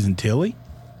preseason, Tilly.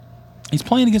 He's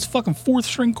playing against fucking fourth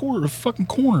string fucking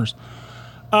corners.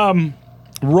 Rolling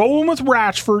with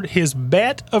Ratchford, his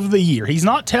bet of the year. He's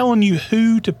not telling you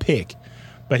who to pick,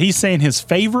 but he's saying his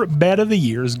favorite bet of the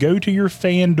year is go to your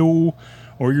FanDuel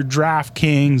or your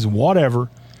DraftKings, whatever,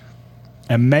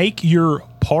 and make your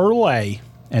parlay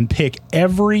and pick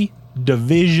every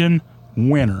division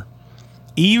winner.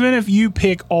 Even if you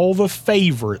pick all the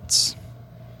favorites,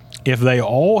 if they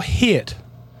all hit,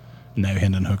 no,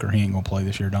 Hendon Hooker, he ain't gonna play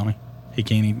this year, Donnie. He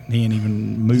ain't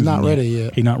even moving. He's not ready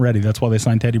yet. He's not ready. That's why they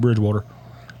signed Teddy Bridgewater.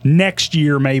 Next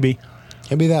year, maybe.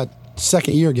 He'll be that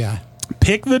second year guy.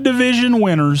 Pick the division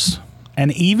winners,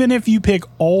 and even if you pick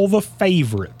all the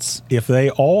favorites, if they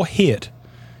all hit,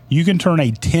 you can turn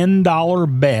a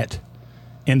 $10 bet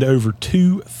into over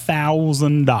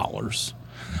 $2,000.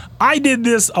 I did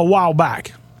this a while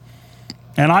back,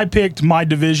 and I picked my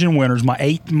division winners, my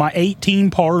 18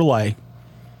 parlay.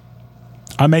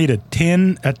 I made a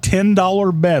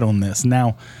 $10 bet on this.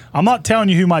 Now, I'm not telling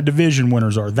you who my division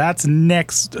winners are. That's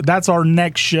our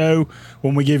next show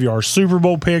when we give you our Super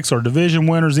Bowl picks, our division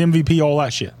winners, MVP, all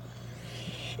that shit.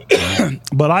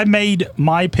 But I made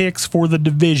my picks for the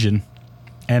division,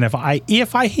 and if I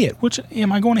hit, which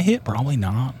am I going to hit? Probably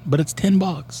not, but it's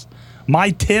 $10.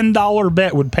 My $10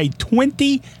 bet would pay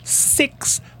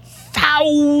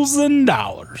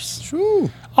 $26,000 True.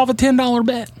 off a $10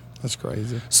 bet. That's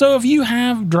crazy. So if you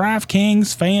have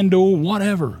DraftKings, FanDuel,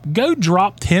 whatever, go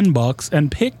drop $10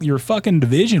 and pick your fucking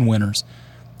division winners.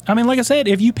 I mean, like I said,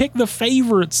 if you pick the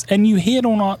favorites and you hit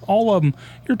on all of them,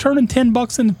 you're turning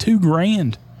 $10 into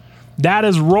 $2,000. That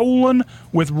is rolling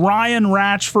with Ryan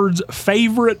Ratchford's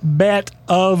favorite bet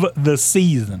of the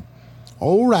season.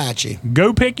 All righty.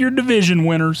 Go pick your division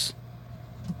winners.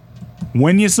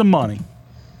 Win you some money.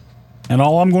 And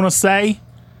all I'm going to say,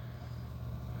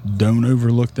 don't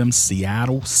overlook them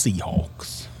Seattle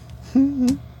Seahawks.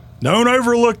 Don't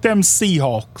overlook them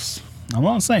Seahawks. I'm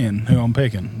not saying who I'm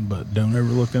picking, but don't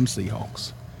overlook them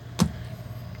Seahawks.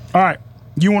 All right.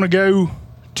 You want to go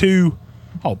to,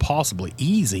 possibly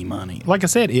easy money. Like I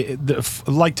said,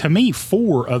 to me,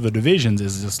 4 of the divisions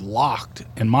is just locked,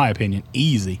 in my opinion,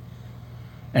 easy.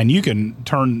 And you can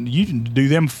do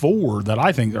them 4 that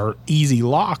I think are easy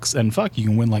locks, and you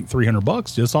can win like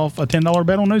 $300 just off a $10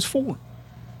 bet on those 4.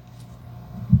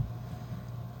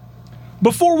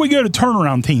 Before we go to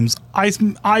turnaround teams,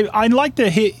 I'd like to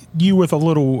hit you with a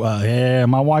little.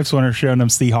 My wife's on her showing them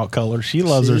Seahawk colors. She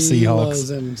loves her Seahawks. Loves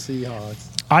them Seahawks.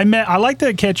 I like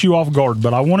to catch you off guard,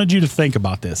 but I wanted you to think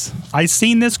about this. I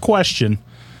seen this question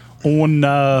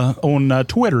on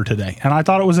Twitter today, and I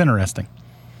thought it was interesting.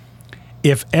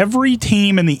 If every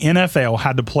team in the NFL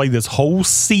had to play this whole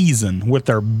season with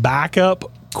their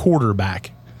backup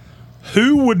quarterback,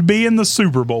 who would be in the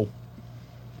Super Bowl?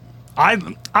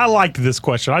 I liked this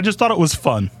question. I just thought it was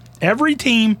fun. Every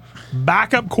team,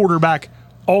 backup quarterback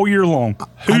all year long.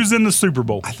 Who's in the Super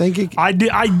Bowl? I think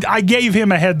I gave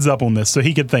him a heads up on this so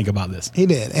he could think about this. He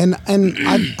did, and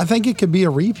I think it could be a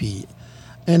repeat.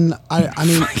 And I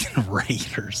mean, fucking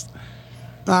Raiders.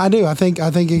 I do. I think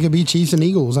it could be Chiefs and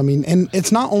Eagles. I mean, and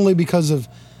it's not only because of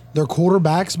their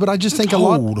quarterbacks, but I just think a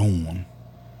lot. Hold on.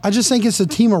 I just think it's the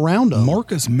team around him.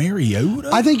 Marcus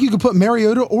Mariota? I think you could put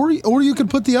Mariota or you could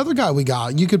put the other guy we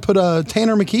got. You could put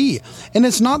Tanner McKee. And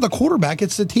it's not the quarterback,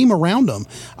 it's the team around him.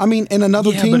 I mean, and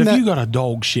another team but if you got a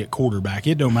dog shit quarterback,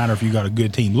 it don't matter if you got a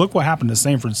good team. Look what happened to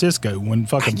San Francisco when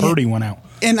fucking Purdy went out.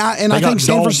 And I think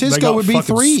San Francisco would be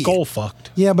 3. Skull fucked.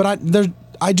 Yeah, but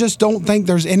I just don't think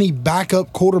there's any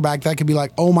backup quarterback that could be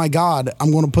like, oh my God,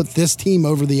 I'm going to put this team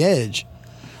over the edge.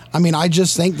 I mean, I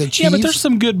just think the Chiefs. Yeah, but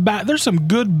there's some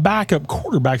good backup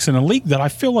quarterbacks in the league that I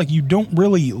feel like you don't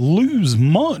really lose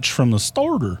much from the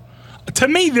starter. To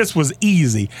me, this was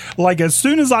easy. Like, as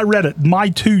soon as I read it, my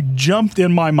 2 jumped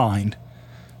in my mind.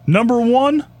 Number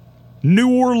 1,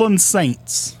 New Orleans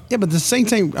Saints. Yeah, but the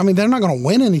Saints ain't. I mean, they're not going to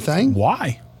win anything.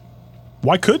 Why?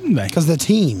 Why couldn't they? Because the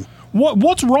team.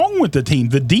 What's wrong with the team?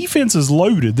 The defense is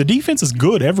loaded. The defense is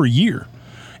good every year.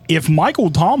 If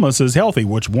Michael Thomas is healthy,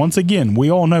 which once again, we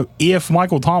all know, if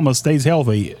Michael Thomas stays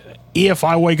healthy, if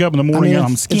I wake up in the morning and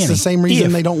I'm skinny. It's the same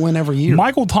reason they don't win every year.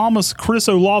 Michael Thomas, Chris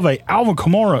Olave, Alvin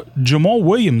Kamara, Jamal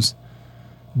Williams,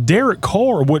 Derek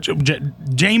Carr, which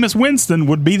Jameis Winston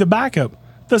would be the backup.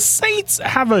 The Saints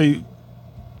have a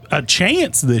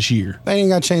chance this year. They ain't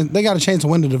got a chance. They got a chance to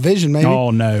win the division, maybe.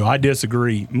 Oh no, I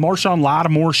disagree. Marshawn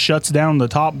Lattimore shuts down the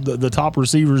top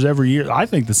receivers every year. I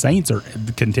think the Saints are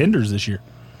the contenders this year.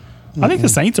 I think the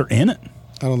Saints are in it.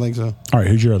 I don't think so. All right,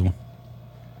 who's your other one?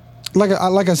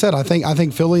 Like I said, I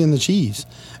think Philly and the Chiefs.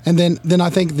 And then I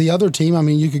think the other team, I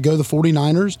mean, you could go the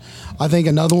 49ers. I think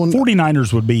another one.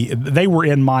 49ers would be, they were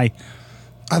in my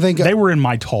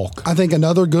talk. I think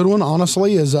another good one,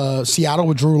 honestly, is Seattle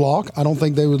with Drew Lock. I don't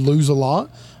think they would lose a lot.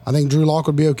 I think Drew Lock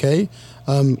would be okay.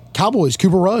 Cowboys,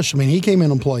 Cooper Rush. I mean, he came in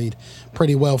and played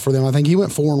pretty well for them. I think he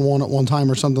went 4-1 at one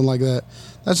time or something like that.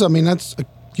 That's a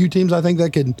few teams I think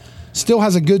that could still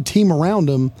has a good team around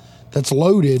them that's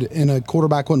loaded, and a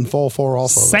quarterback wouldn't fall far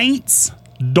off of it. Saints,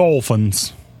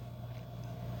 Dolphins.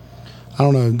 I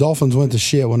don't know. Dolphins went to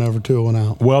shit whenever Tua went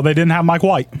out. Well, they didn't have Mike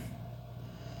White.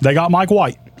 They got Mike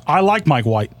White. I like Mike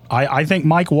White. I think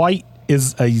Mike White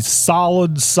is a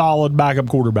solid backup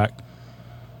quarterback.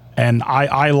 And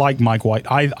I like Mike White.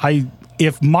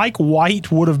 If Mike White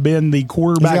would have been the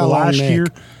quarterback last year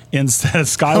instead of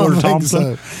Skylar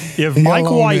Thompson, if Mike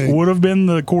White would have been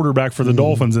the quarterback for the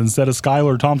Dolphins instead of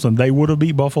Skylar Thompson, they would have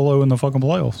beat Buffalo in the fucking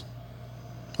playoffs.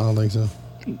 I don't think so.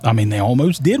 I mean, they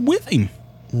almost did with him.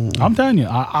 I'm telling you,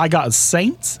 I got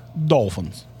Saints,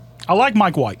 Dolphins. I like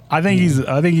Mike White. I think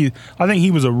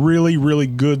he was a really, really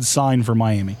good sign for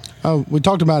Miami. Oh, we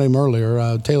talked about him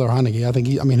earlier, Taylor Heineke. I think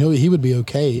he would be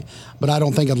okay, but I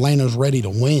don't think Atlanta's ready to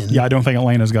win. Yeah, I don't think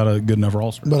Atlanta's got a good enough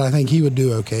roster. But I think he would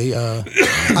do okay.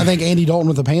 I think Andy Dalton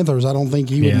with the Panthers, I don't think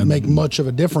he would make much of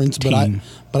a difference. But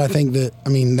I think that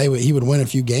he would win a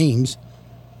few games.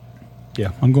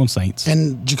 Yeah, I'm going Saints.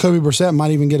 And Jacoby Brissett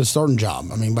might even get a starting job.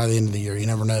 I mean, by the end of the year, you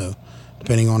never know,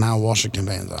 depending on how Washington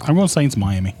pans out. I'm going Saints,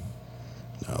 Miami.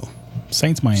 No.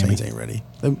 Saints, Miami. Saints ain't ready.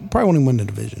 They probably won't even win the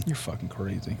division. You're fucking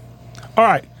crazy. All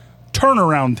right.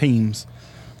 Turnaround teams.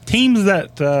 Teams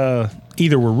that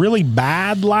either were really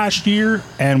bad last year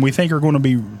and we think are going to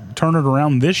be turning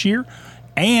around this year.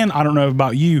 And I don't know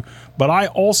about you, but I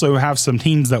also have some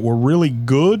teams that were really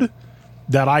good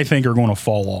that I think are going to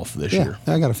fall off this year.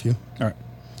 I got a few. All right.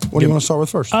 What do you want to start with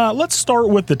first? Let's start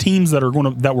with the teams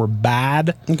that were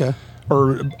bad. Okay.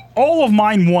 Or all of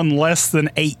mine won less than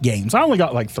 8 games. I only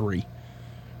got like 3.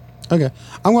 Okay.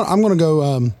 I'm going to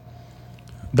go.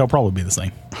 They'll probably be the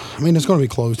same. I mean, it's going to be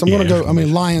close. I'm going to go. I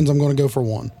mean, Lions. I'm going to go for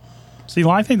 1. See,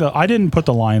 I think I didn't put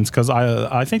the Lions because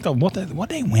I think what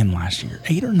they win last year,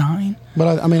 8 or 9.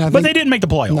 But I think they didn't make the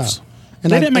playoffs. No.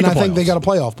 And I think they got a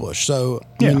playoff push. So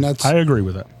I agree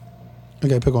with that.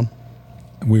 Okay, pick one.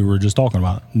 We were just talking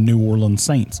about New Orleans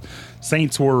Saints.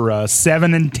 Saints were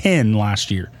 7-10 last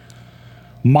year.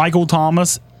 Michael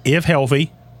Thomas, if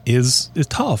healthy, is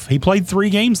tough. He played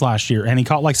 3 games last year, and he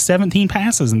caught like 17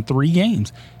 passes in 3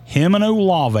 games. Him and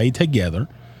Olave together.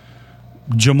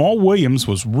 Jamal Williams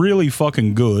was really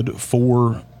fucking good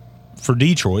for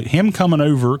Detroit. Him coming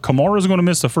over, Kamara's going to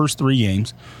miss the first 3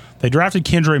 games. They drafted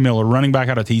Kendre Miller, running back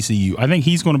out of TCU. I think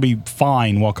he's going to be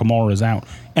fine while Kamara is out.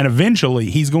 And eventually,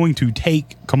 he's going to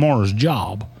take Kamara's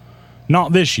job.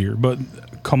 Not this year, but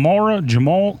Kamara,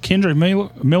 Jamal, Kendre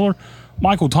Miller,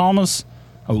 Michael Thomas,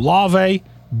 Olave,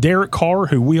 Derek Carr,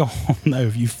 who we all know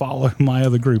if you follow my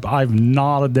other group. I'm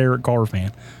not a Derek Carr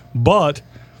fan. But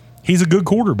he's a good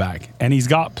quarterback, and he's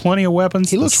got plenty of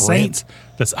weapons. He looks Saints.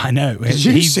 I know. Did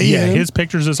you see him? His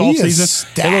pictures this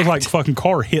offseason, it looked like fucking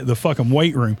Carr hit the fucking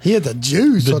weight room. He had the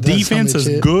juice. The defense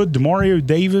is good. DeMario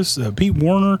Davis, Pete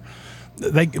Werner,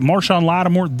 Marshawn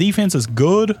Lattimore. Defense is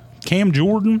good. Cam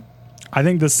Jordan. I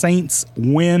think the Saints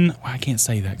win. Well, I can't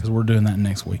say that because we're doing that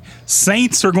next week.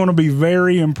 Saints are going to be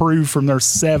very improved from their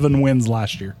 7 wins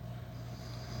last year.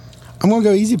 I'm going to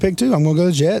go easy pick, too. I'm going to go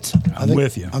the Jets. I'm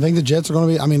with you. I think the Jets are going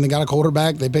to be, I mean, they got a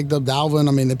quarterback. They picked up Dalvin.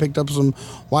 I mean, they picked up some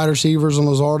wide receivers and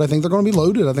Lazard. I think they're going to be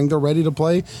loaded. I think they're ready to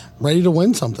play, ready to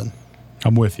win something.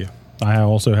 I'm with you. I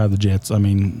also have the Jets. I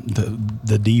mean,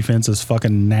 the defense is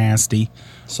fucking nasty.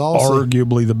 Saucy.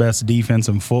 Arguably the best defense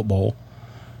in football.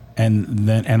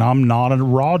 And I'm not a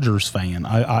Rodgers fan.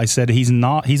 I said he's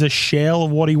a shell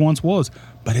of what he once was,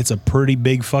 but it's a pretty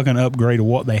big fucking upgrade of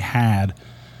what they had.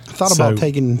 I thought about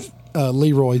taking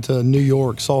Leroy to New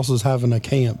York. Sauce's having a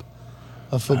camp,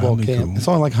 a football camp. Cool. It's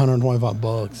only like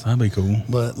 $125. That'd be cool.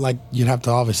 But like you'd have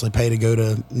to obviously pay to go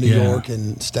to New York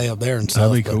and stay up there and stuff.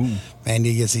 That'd be cool. Man,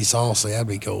 you get to see Sauce. That'd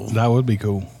be cool. That would be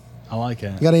cool. I like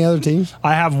that. You got any other teams?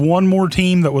 I have one more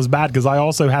team that was bad because I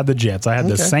also had the Jets. I had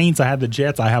the Saints. I had the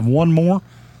Jets. I have one more.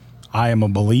 I am a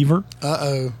believer.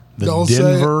 Uh-oh. The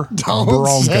Denver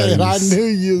Broncos. Say it. I knew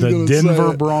you was going to say it. The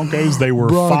Denver Broncos. Broncos. They were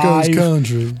Broncos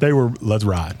country. They were let's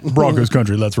ride. Broncos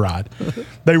country. Let's ride.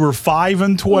 They were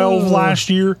 5-12 last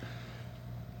year.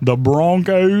 The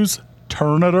Broncos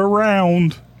turn it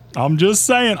around. I'm just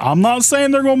saying. I'm not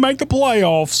saying they're going to make the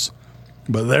playoffs,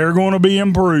 but they're going to be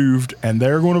improved and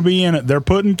they're going to be in it. They're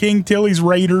putting King Tilly's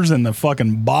Raiders in the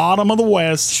fucking bottom of the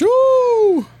West.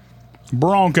 Shoo!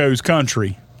 Broncos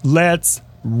country. Let's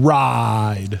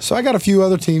ride. So I got a few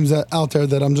other teams out there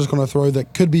that I'm just going to throw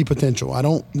that could be potential.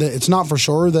 It's not for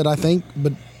sure that I think,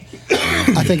 but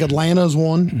I think Atlanta's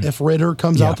one. If Ritter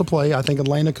comes out to play, I think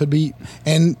Atlanta could be,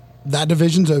 and that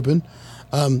division's open.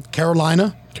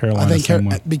 Carolina, I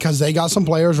think because they got some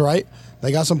players, right?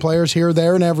 They got some players here,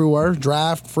 there, and everywhere.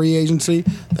 Draft, free agency.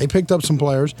 They picked up some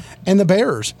players. And the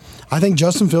Bears. I think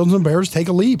Justin Fields and the Bears take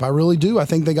a leap. I really do. I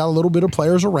think they got a little bit of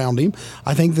players around him.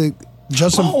 I think that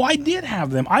I did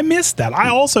have them. I missed that. I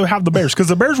also have the Bears because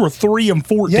the Bears were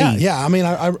 3-14. Yeah. I mean,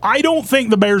 I don't think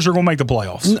the Bears are going to make the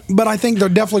playoffs, but I think they're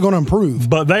definitely going to improve.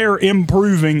 But they are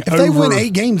improving. If they win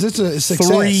 8 games, it's a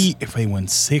success. If they win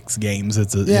 6 games,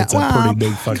 it's a pretty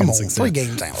big fucking success. 3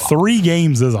 games ain't a lot. 3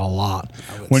 games is a lot.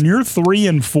 When you're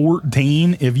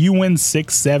 3-14, if you win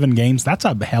 6-7 games, that's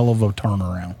a hell of a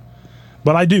turnaround.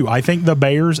 But I think the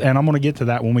Bears, and I'm going to get to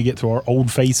that when we get to our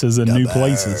old faces and new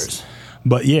places.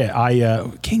 But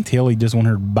yeah, King Tilly just went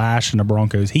here bashing the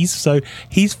Broncos. He's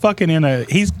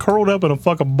curled up in a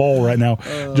fucking ball right now,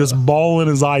 just bawling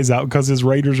his eyes out because his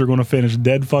Raiders are going to finish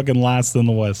dead fucking last in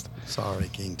the West. Sorry,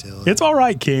 King Tilly. It's all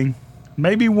right, King.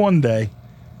 Maybe one day.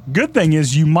 Good thing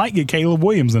is you might get Caleb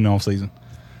Williams in the offseason.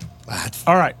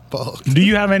 All right. Fuck. Do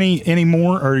you have any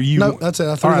more? Or you? No, that's it.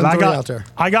 I threw them 3 out there.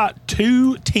 I got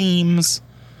 2 teams.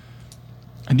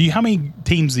 And how many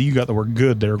teams do you got that were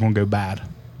good that are going to go bad?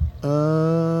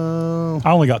 I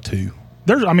only got 2.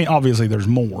 Obviously there's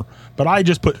more, but I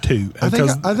just put 2. I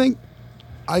think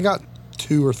I got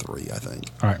 2 or 3. I think.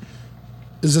 All right.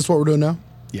 Is this what we're doing now?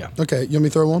 Yeah. Okay. You want me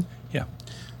to throw one? Yeah.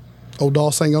 Old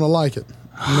Doss ain't gonna like it.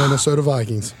 Minnesota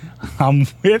Vikings. I'm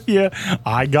with you.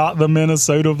 I got the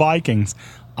Minnesota Vikings.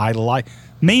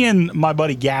 Me and my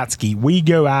buddy Gatsky. We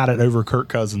go at it over Kirk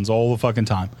Cousins all the fucking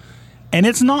time, and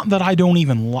it's not that I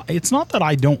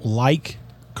don't like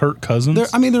Kirk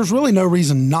Cousins. There's really no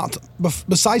reason not to,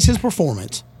 besides his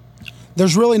performance.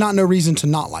 There's really no reason to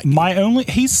not like him.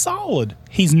 He's solid.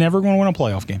 He's never going to win a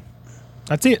playoff game.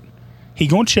 That's it. He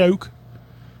going to choke.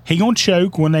 He going to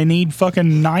choke when they need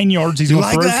fucking 9 yards. He's going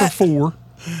to throw for 4.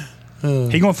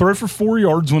 He going to throw for 4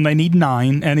 yards when they need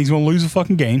 9, and he's going to lose a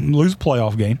fucking game, lose a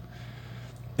playoff game.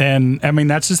 And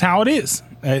that's just how it is.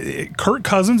 Kirk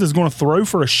Cousins is going to throw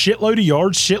for a shitload of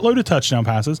yards, shitload of touchdown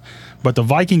passes, but the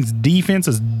Vikings defense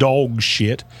is dog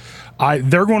shit.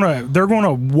 They're going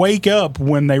to wake up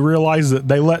when they realize that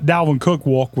they let Dalvin Cook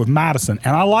walk with Madison,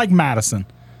 and I like Madison.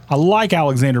 I like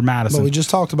Alexander Madison. But we just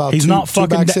talked about he's not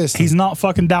fucking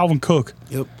Dalvin Cook.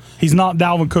 Yep. He's not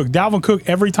Dalvin Cook. Dalvin Cook,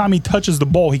 every time he touches the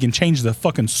ball, he can change the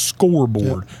fucking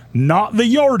scoreboard, not the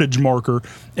yardage marker.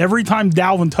 Every time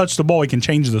Dalvin touched the ball, he can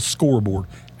change the scoreboard.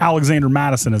 Alexander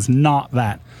Madison is not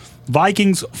that.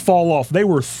 Vikings fall off. They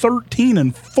were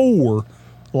 13-4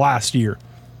 last year.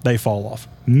 They fall off.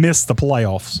 Missed the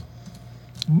playoffs.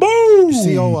 Boom! You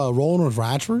see rolling with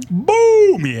Ratchford?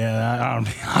 Boom! Yeah.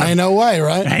 Ain't no way,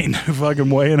 right? Ain't no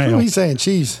fucking way in hell. He's saying,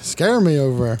 "Cheese, scare me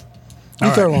over there."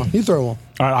 You throw one.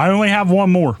 All right, I only have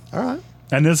one more. All right.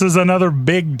 And this is another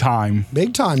big time.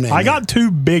 Big time name. I got 2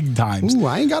 big times. Ooh,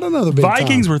 I ain't got another big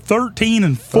Vikings time. were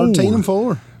 13-4.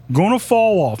 13-4. Going to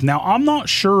fall off. Now, I'm not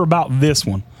sure about this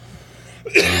one.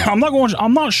 I'm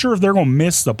not sure if they're going to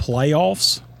miss the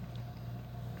playoffs.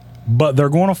 but they're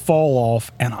going to fall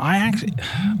off. And I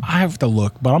have to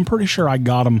look, but I'm pretty sure I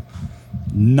got them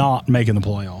not making the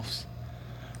playoffs.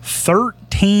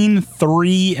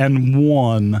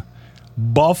 13-3-1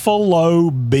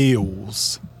 Buffalo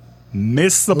Bills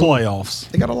miss the playoffs.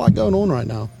 They got a lot going on right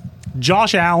now.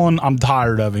 Josh Allen, I'm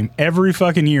tired of him. Every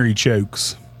fucking year he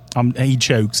chokes. He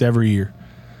chokes every year.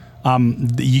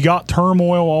 You got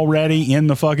turmoil already in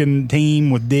the fucking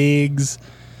team with Diggs.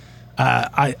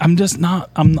 I'm just not.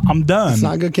 I'm done. It's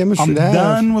not good chemistry. I'm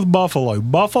done with Buffalo.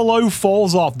 Buffalo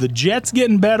falls off. The Jets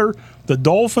getting better. The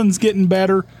Dolphins getting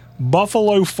better.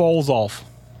 Buffalo falls off.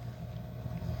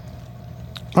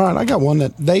 All right, I got one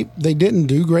that they didn't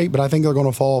do great, but I think they're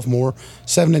going to fall off more.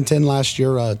 7-10 last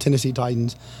year, Tennessee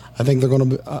Titans. I think they're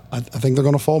going to. I think they're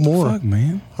going to fall more. Fuck,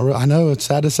 man. I know it's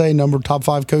sad to say. Top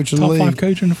 5 coach in the league. Top 5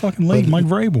 coach in the fucking league, Mike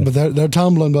Vrabel. But they're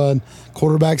tumbling, bud.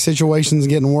 Quarterback situation's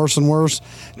getting worse and worse.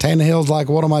 Tannehill's like,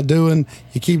 what am I doing?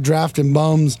 You keep drafting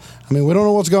bums. I mean, we don't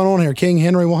know what's going on here. King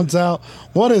Henry wants out.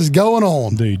 What is going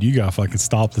on? Dude, you got to fucking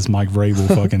stop this Mike Vrabel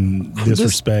fucking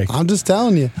disrespect. I'm just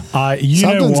telling you.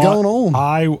 Something's going on.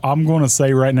 I'm going to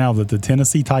say right now that the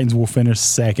Tennessee Titans will finish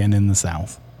second in the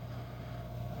South.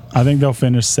 I think they'll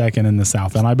finish second in the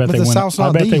South, and I bet they win.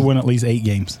 I bet they win at least 8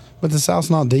 games. But the South's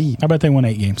not deep. I bet they win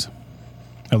 8 games,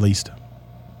 at least.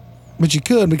 But you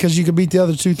could, because you could beat the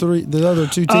other two teams.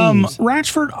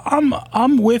 Ratchford,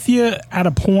 I'm with you at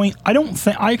a point.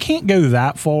 I can't go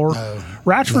that far. No,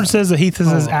 Ratchford says that he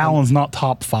says Allen's not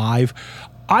top 5.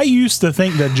 I used to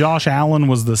think that Josh Allen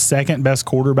was the second best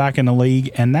quarterback in the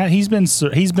league, and that he's been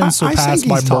surpassed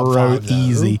by Burrow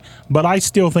easy. But I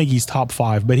still think he's top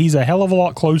 5. But he's a hell of a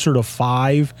lot closer to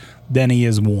 5 than he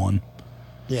is 1.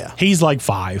 Yeah, he's like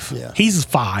 5. Yeah. He's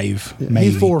 5. Yeah.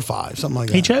 Maybe. He's 4 or 5, something like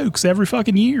that. He chokes every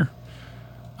fucking year.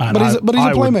 But he's a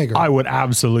playmaker. I would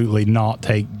absolutely not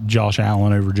take Josh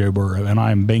Allen over Joe Burrow, and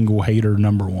I am Bengal hater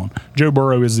number 1. Joe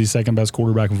Burrow is the second best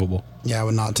quarterback in football. Yeah, I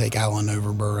would not take Allen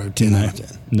over Burrow 10 out of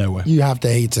 10. No way. You have to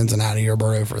hate Cincinnati or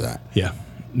Burrow for that. Yeah.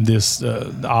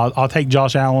 I'll take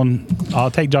Josh Allen.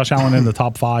 I'll take Josh Allen in the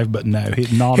top 5, but no,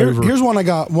 not over. Here's one I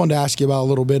got one to ask you about a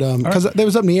little bit, because they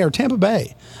was up in the air. Tampa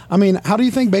Bay. I mean, how do you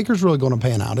think Baker's really going to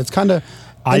pan out? It's kind of.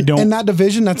 In that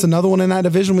division, that's another one in that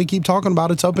division we keep talking about.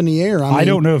 It's up in the air. I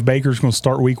don't know if Baker's going to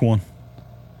start week 1.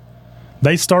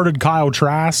 They started Kyle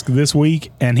Trask this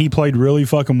week, and he played really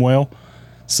fucking well.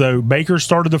 So Baker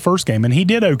started the first game, and he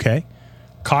did okay.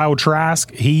 Kyle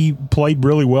Trask, he played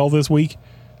really well this week.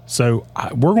 So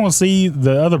we're going to see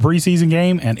the other preseason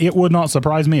game, and it would not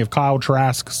surprise me if Kyle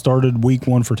Trask started week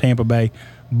 1 for Tampa Bay.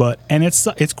 And it's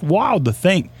wild to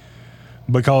think,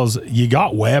 because you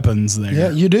got weapons there. Yeah,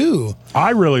 you do.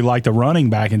 I really like the running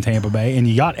back in Tampa Bay, and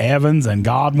you got Evans and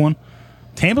Godwin.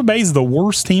 Tampa Bay's the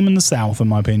worst team in the South, in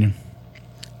my opinion.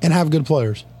 And have good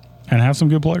players. And have some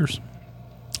good players.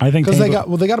 I think because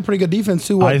they got a pretty good defense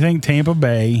too. I think Tampa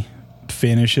Bay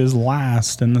finishes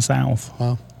last in the South.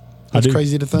 Wow, that's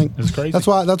crazy to think. It's crazy. That's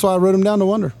why I wrote them down to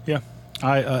wonder. Yeah.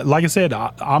 Like I said,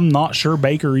 I'm not sure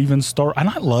Baker even start. And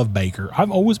I love Baker. I've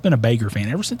always been a Baker fan.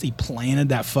 Ever since he planted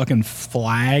that fucking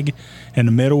flag in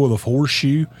the middle of the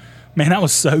horseshoe. Man, that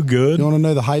was so good. You want to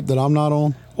know the hype that I'm not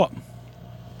on? What?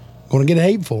 Going to get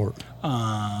hate for it.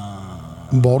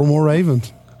 Baltimore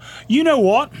Ravens. You know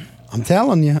what? I'm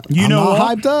telling you. I'm not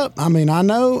hyped up. I mean, I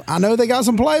know they got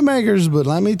some playmakers, but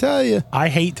let me tell you. I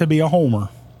hate to be a homer.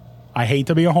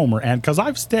 And because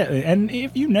and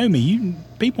if you know me,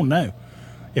 people know.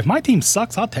 If my team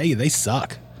sucks, I'll tell you they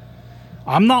suck.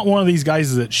 I'm not one of these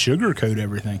guys that sugarcoat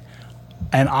everything.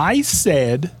 And I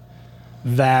said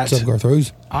that. What's up,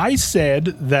 Garth? I said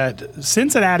that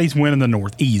Cincinnati's winning the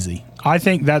North easy. I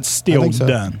think that's still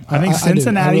done. I think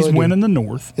Cincinnati's winning the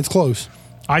North. It's close.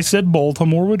 I said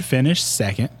Baltimore would finish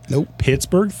second. Nope.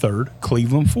 Pittsburgh third.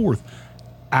 Cleveland fourth.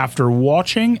 After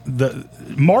watching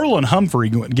Marlon Humphrey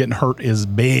getting hurt is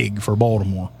big for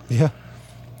Baltimore. Yeah.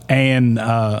 And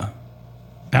I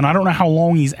don't know how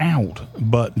long he's out,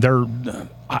 but there's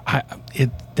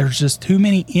just too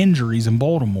many injuries in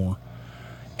Baltimore.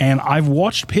 And I've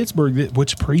watched Pittsburgh,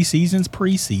 which preseason's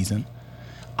preseason.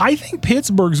 I think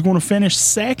Pittsburgh's going to finish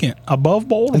second above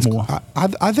Baltimore.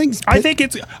 I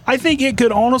think it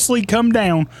could honestly come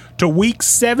down to week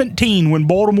 17 when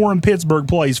Baltimore and Pittsburgh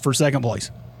plays for second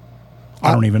place.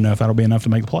 I don't even know if that'll be enough to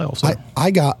make the playoffs. So. I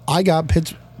got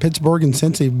Pittsburgh and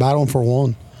Cincy battling for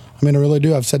 1. I mean, I really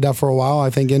do. I've said that for a while.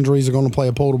 I think injuries are going to play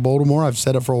a pull to Baltimore. I've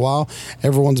said it for a while.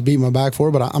 Everyone's beating my back for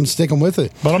it, but I'm sticking with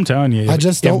it. But I'm telling you,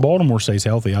 if Baltimore stays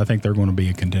healthy, I think they're going to be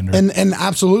a contender. And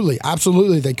absolutely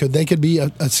they could be a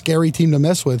scary team to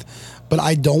mess with. but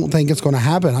I don't think it's going to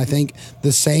happen. I think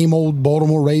the same old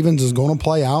Baltimore Ravens is going to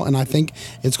play out, and I think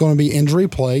it's going to be injury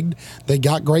plagued. They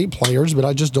got great players, but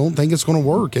I just don't think it's going to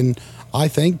work. And I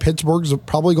think Pittsburgh's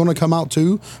probably going to come out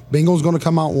 2. Bengals going to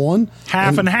come out 1.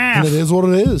 Half and half. And it is what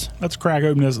it is. Let's crack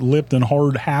open this Lipton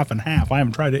Hard half and half. I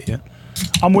haven't tried it yet.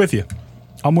 I'm with you.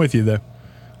 Though.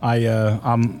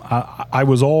 I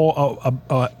was all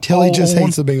Tilly all just on,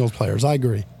 hates the Bengals players. I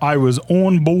agree. I was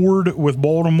on board with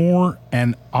Baltimore,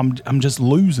 and I'm just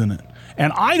losing it.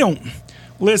 And I don't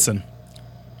listen.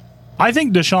 I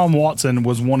think Deshaun Watson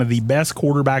was one of the best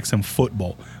quarterbacks in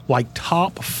football, like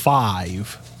top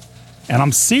 5. And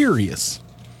I'm serious.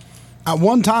 At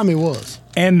one time, he was.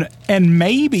 And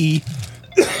maybe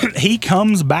he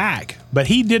comes back, but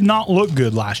he did not look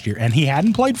good last year, and he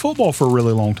hadn't played football for a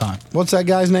really long time. What's that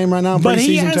guy's name right now? But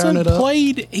he hasn't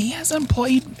played.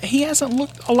 He hasn't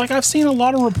looked like I've seen a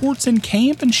lot of reports in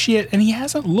camp and shit, and he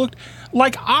hasn't looked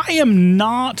like I'm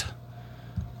not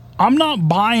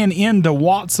buying into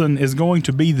Watson is going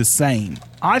to be the same.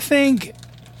 I think.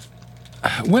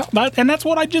 Well, that's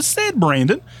what I just said,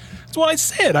 Brandon. That's what I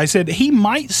said. I said he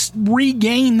might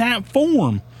regain that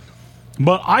form.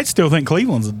 But I still think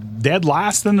Cleveland's dead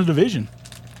last in the division.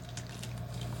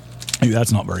 Ooh,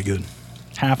 that's not very good.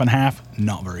 Half and half,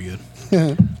 not very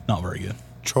good. Not very good.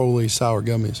 Trolley sour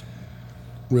gummies.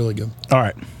 Really good. All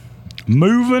right.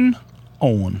 Moving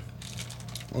on.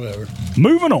 Whatever.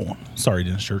 Moving on. Sorry,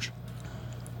 Dennis Church.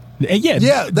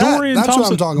 Yeah, that's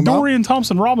what I'm talking about. Dorian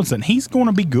Thompson-Robinson, he's going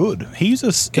to be good. He's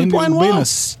been a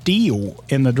steal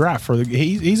in the draft.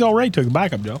 He's already took a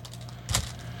backup job.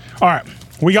 All right.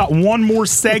 We got one more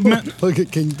segment. Look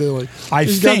at King Billy.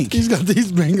 He's got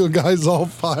these Bengal guys all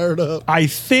fired up. I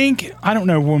don't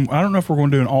know if we're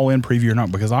going to do an all-in preview or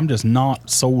not, because I'm just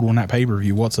not sold on that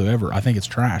pay-per-view whatsoever. I think it's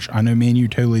trash. I know me and you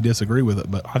totally disagree with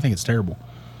it, but I think it's terrible.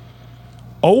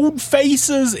 Old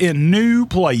faces in new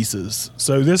places.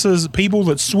 So this is people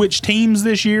that switch teams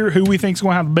this year. Who we think is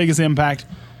going to have the biggest impact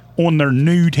on their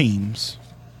new teams?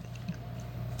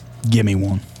 Give me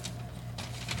one.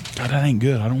 God, that ain't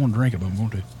good. I don't want to drink it, but I'm going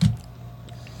to.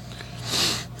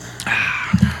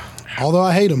 Although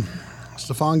I hate him.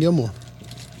 Stephon Gilmore.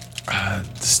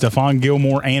 Stephon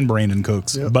Gilmore and Brandon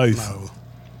Cooks. Yep. Both. No.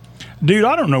 Dude,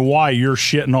 I don't know why you're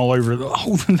shitting all over.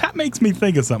 Oh, that makes me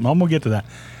think of something. I'm going to get to that.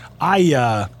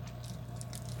 Yeah,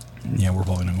 we're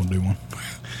probably not going to do one.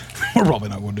 We're probably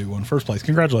not going to do one. First place.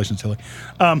 Congratulations, Tilly.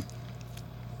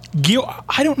 Gil,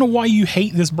 I don't know why you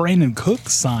hate this Brandon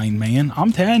Cooks sign, man.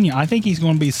 I'm telling you, I think he's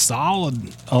going to be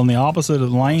solid on the opposite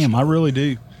of Lamb. I really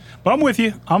do. But I'm with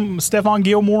you. I'm Stephon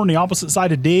Gilmore on the opposite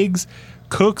side of Diggs.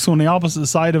 Cooks on the opposite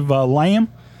side of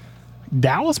Lamb.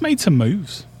 Dallas made some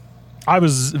moves. I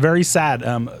was very sad.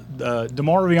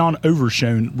 DeMarvion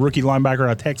Overshown, rookie linebacker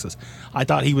out of Texas. I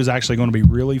thought he was actually going to be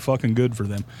really fucking good for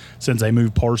them since they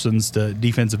moved Parsons to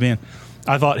defensive end.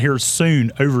 I thought here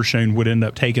soon Overshown would end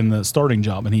up taking the starting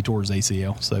job, and he tore his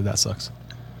ACL, so that sucks.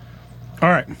 All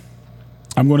right.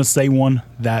 I'm going to say one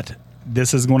that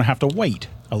this is going to have to wait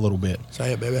a little bit.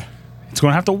 Say it, baby. It's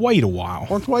going to have to wait a while.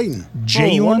 What's waiting?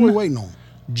 What are we waiting on?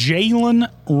 Jalen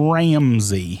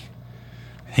Ramsey.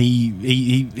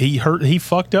 He hurt. He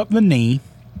fucked up the knee,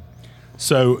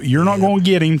 so you're not going to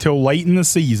get him till late in the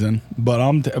season.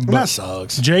 But that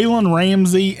sucks. Jalen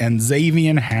Ramsey and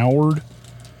Xavier Howard.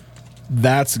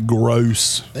 That's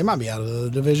gross. They might be out of the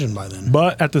division by then.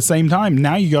 But at the same time,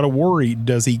 now you got to worry: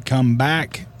 does he come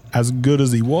back as good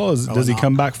as he was? Probably does he not.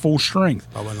 come back full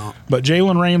strength? Probably not. But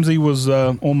Jalen Ramsey was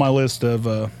on my list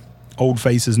of old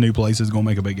faces, new places, going to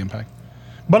make a big impact.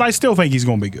 But I still think he's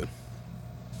going to be good.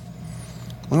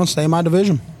 Well, stay in my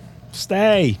division.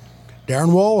 Stay.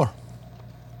 Darren Waller.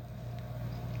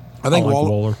 I think like Waller.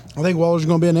 Waller. I think Waller's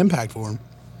going to be an impact for him.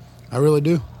 I really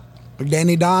do. Like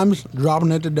Danny Dimes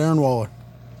dropping it to Darren Waller.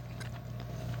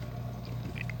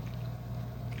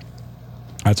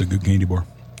 That's a good candy bar.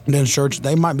 And then Church,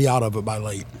 they might be out of it by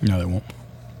late. No, they won't.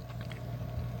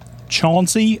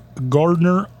 Chauncey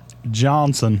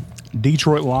Gardner-Johnson,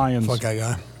 Detroit Lions. Fuck that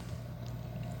guy.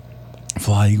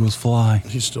 Fly, Eagles, fly.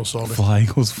 He's still salty. Fly,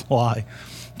 Eagles, fly.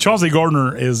 Chauncey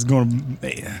Gardner is going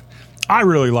to... I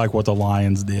really like what the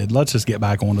Lions did. Let's just get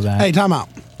back onto that. Hey, time out.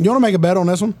 You want to make a bet on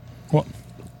this one? What?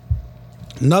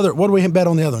 What do we bet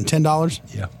on the other one?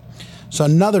 $10? Yeah. So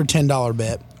another $10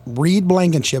 bet. Reed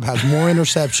Blankenship has more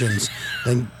interceptions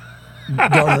than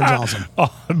Gardner-Johnson.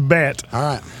 Oh, bet. All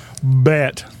right.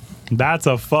 Bet. That's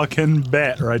a fucking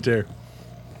bet right there.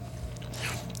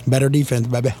 Better defense,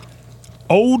 baby.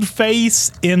 Old face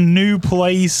in new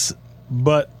place,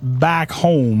 but back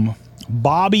home.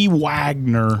 Bobby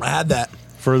Wagner I had that.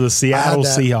 for the Seattle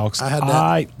Seahawks. I had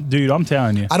that. Dude, I'm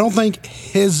telling you. I don't think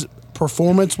his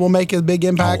performance will make a big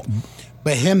impact,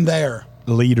 but him there.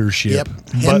 Leadership. Yep,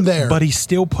 him there. But he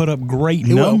still put up great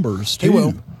numbers, too. He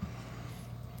will.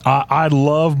 I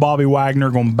love Bobby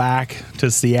Wagner going back to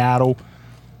Seattle.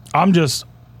 I'm just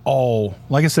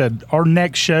like I said, our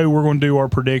next show, we're going to do our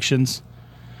predictions.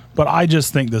 But I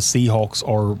just think the Seahawks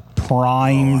are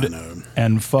primed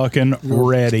and fucking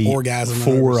ready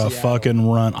for a fucking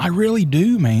run. I really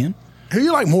do, man. Who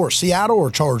you like more, Seattle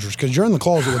or Chargers? Because you're in the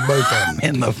closet with both of them.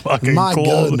 In the fucking my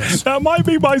closet. Goodness. That might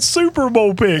be my Super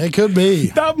Bowl pick. It could be.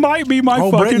 That might be my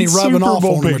fucking Brittany rubbing Super off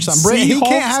Bowl on him pick. or something. Brittany, he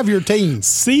can't have your team.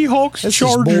 Seahawks, This is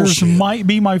Chargers bullshit. might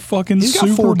be my fucking He's got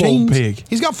Super 4 Bowl teams. pick.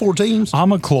 He's got 4 teams.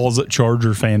 I'm a closet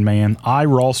Charger fan, man. I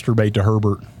roster bait to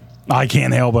Herbert. I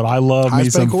can't help it. I love me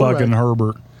some fucking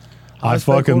Herbert. I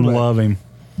fucking love him.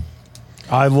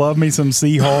 I love me some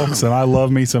Seahawks, and I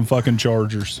love me some fucking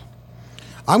Chargers.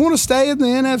 I'm going to stay in the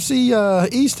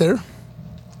NFC East here.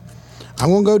 I'm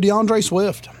going to go DeAndre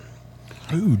Swift.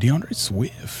 Ooh, DeAndre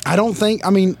Swift. I don't think,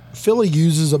 Philly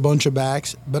uses a bunch of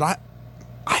backs, but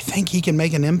I think he can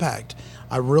make an impact.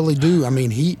 I really do.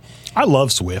 I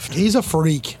love Swift. He's a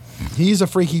freak. He's a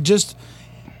freak.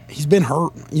 He's been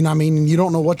hurt. You know what I mean? You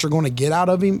don't know what you're going to get out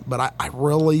of him, but I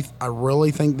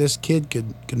really think this kid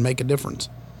could make a difference.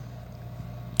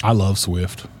 I love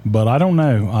Swift, but I don't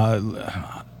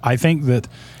know. I think that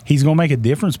he's going to make a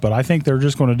difference, but I think they're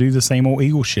just going to do the same old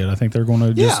Eagle shit. I think they're going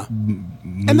to just move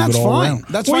and that's it all fine. around.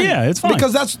 That's fine. Yeah, it's fine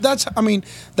because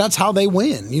that's how they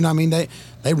win. You know what I mean?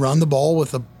 They run the ball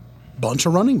with a bunch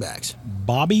of running backs.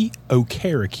 Bobby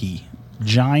Okereke,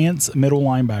 Giants middle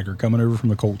linebacker coming over from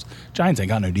the Colts. Giants ain't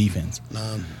got no defense.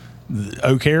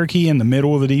 Okereke in the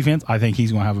middle of the defense, I think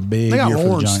he's going to have a big They got year for the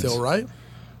Lawrence Giants. still, right?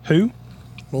 Who?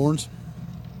 Lawrence.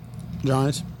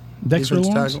 Giants. Dexter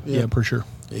Defense Lawrence? tackle, Yeah, for sure.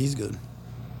 Yeah, he's good.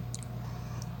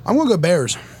 I'm going to go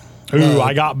Bears. Ooh,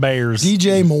 I got Bears.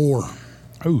 DJ Moore.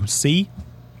 Ooh, see?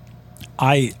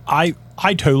 I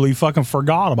totally fucking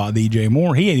forgot about DJ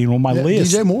Moore. He ain't even on my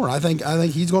list. DJ Moore. I think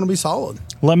he's going to be solid.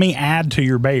 Let me add to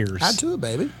your Bears. Add to it,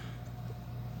 baby.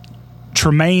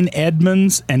 Tremaine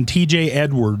Edmonds and TJ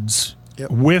Edwards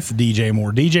with DJ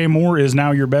Moore. DJ Moore is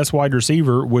now your best wide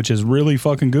receiver, which is really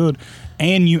fucking good.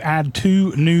 And you add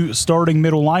 2 new starting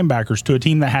middle linebackers to a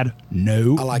team that had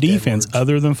no defense Edwards.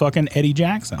 other than fucking Eddie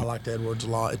Jackson. I liked Edwards a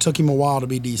lot. It took him a while to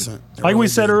be decent. Like we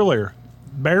said earlier,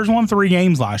 Bears won 3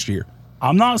 games last year.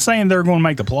 I'm not saying they're going to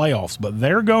make the playoffs, but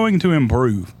they're going to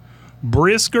improve.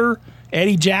 Brisker,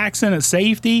 Eddie Jackson at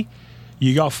safety.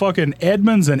 You got fucking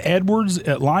Edmonds and Edwards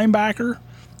at linebacker.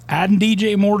 Adding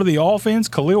DJ Moore to the offense.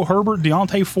 Khalil Herbert,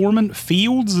 Deontay Foreman.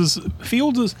 Fields is.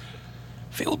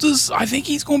 I think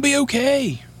he's going to be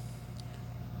okay.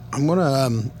 I'm going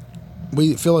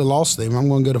to. Philly lost them. I'm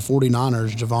going to go to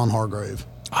 49ers, Javon Hargrave.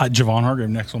 Javon Hargrave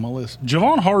next on my list.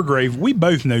 Javon Hargrave, we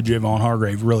both know Javon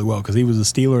Hargrave really well because he was a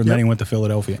Steeler and then he went to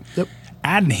Philadelphia. Yep.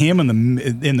 Adding him in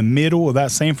the middle of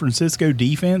that San Francisco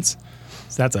defense,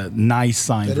 that's a nice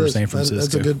sign for San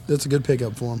Francisco. That's a good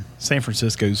pickup for him. San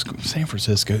Francisco.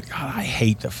 God, I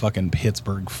hate that fucking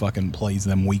Pittsburgh fucking plays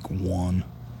them week 1.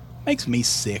 Makes me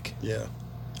sick. Yeah,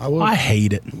 I would. I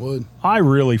hate it. I would. I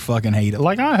really fucking hate it.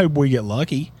 Like, I hope we get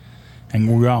lucky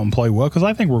and we go out and play well because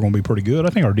I think we're going to be pretty good. I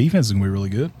think our defense is going to be really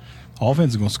good.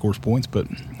 Offense is going to score points, but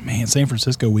man, San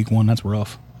Francisco week 1, that's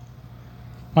rough.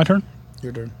 My turn.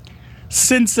 Your turn.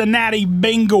 Cincinnati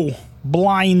Bengal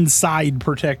blindside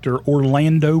protector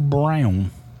Orlando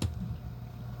Brown.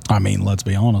 I mean, let's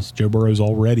be honest. Joe Burrow's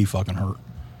already fucking hurt.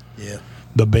 Yeah.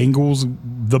 The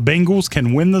Bengals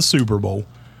can win the Super Bowl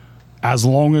as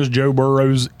long as Joe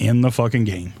Burrow's in the fucking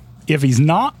game. If he's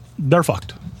not, they're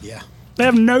fucked. Yeah. They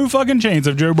have no fucking chance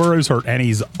if Joe Burrow's hurt, and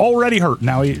he's already hurt.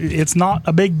 Now, it's not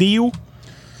a big deal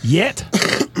yet.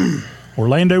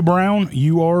 Orlando Brown,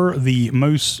 you are the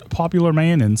most popular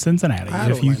man in Cincinnati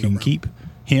if you can keep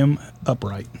him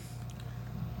upright.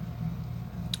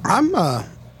 I'm going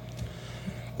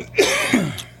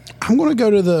to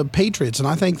go to the Patriots, and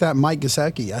I think that Mike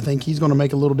Gesicki, I think he's going to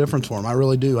make a little difference for him. I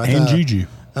really do. And Juju.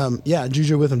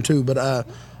 Juju with him too. But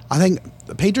I think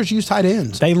the Patriots use tight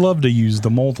ends. They love to use the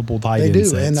multiple tight end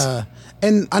sets.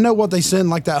 And I know what they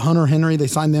send, like that Hunter Henry, they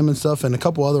signed them and stuff, and a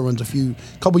couple other ones a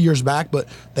couple years back, but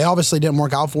they obviously didn't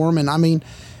work out for them. And I mean,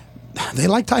 they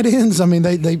like tight ends. I mean,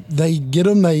 they get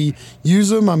them, they use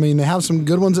them. I mean, they have some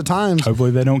good ones at times.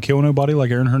 Hopefully they don't kill nobody like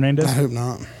Aaron Hernandez. I hope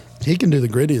not. He can do the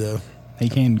gritty though. He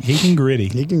can gritty.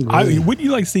 He can gritty. Wouldn't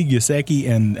you like to see Gesicki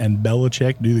and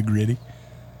Belichick do the gritty?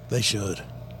 They should.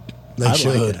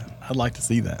 I'd like to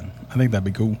see that. I think that'd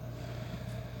be cool.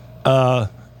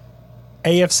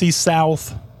 AFC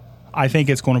South, I think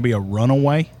it's going to be a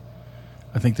runaway.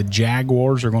 I think the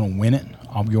Jaguars are going to win it.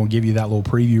 I'm going to give you that little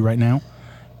preview right now.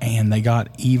 And they got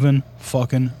even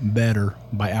fucking better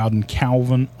by adding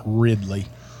Calvin Ridley.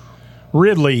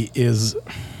 Ridley's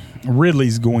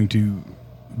going to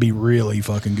be really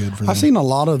fucking good for them. I've seen a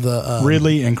lot of the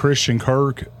Ridley and Christian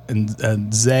Kirk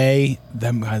and Zay.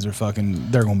 Them guys are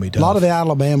fucking. They're going to be tough. A lot of the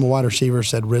Alabama wide receivers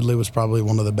said Ridley was probably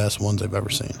one of the best ones they've ever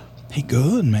seen. He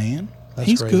good, man.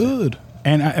 He's crazy. good.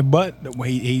 And he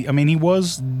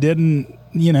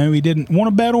didn't want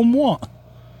to bet on what?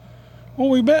 What are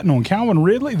we betting on? Calvin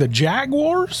Ridley, the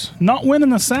Jaguars not winning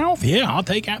the South? Yeah, I'll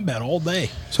take that bet all day.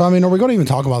 So, I mean, are we going to even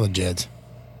talk about the Jets?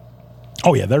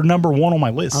 Oh, yeah, they're number one on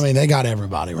my list. I mean, they got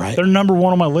everybody, right? They're number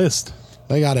one on my list.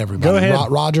 They got everybody. Go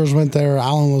ahead. Rodgers went there.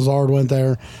 Allen Lazard went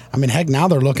there. I mean, heck, now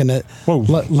they're looking at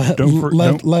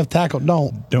left tackle.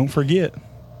 Don't forget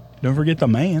the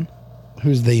man.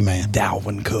 Who's the man?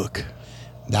 Dalvin Cook.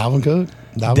 Dalvin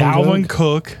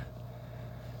Cook?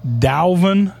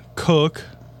 Dalvin Cook.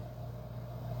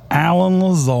 Allen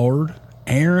Lazard.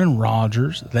 Aaron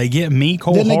Rodgers. They get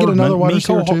Mecole Hardman. Didn't they get another wide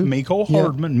receiver too? Mecole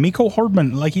Hardman. Mecole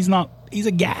Hardman, like he's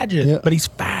a gadget, but he's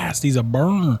fast. He's a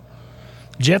burner.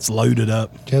 Jets loaded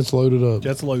up. Your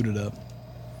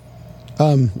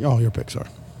picks are.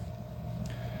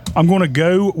 I'm going to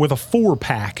go with a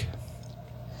 4-pack.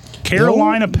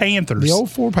 Carolina Panthers. The old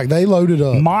 4-pack. They loaded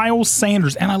up. Miles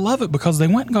Sanders. And I love it because they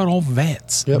went and got all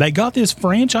vets. Yep. They got this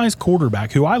franchise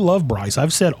quarterback who I love, Bryce.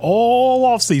 I've said all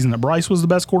offseason that Bryce was the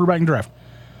best quarterback in the draft.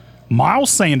 Miles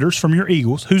Sanders from your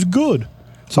Eagles, who's good.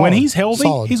 Solid. When he's healthy,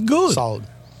 he's good. Solid.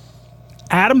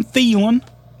 Adam Thielen.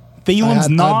 Thielen's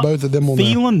not both of them on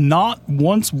Thielen, not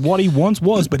once what he once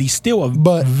was, but he's still a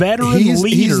veteran leader.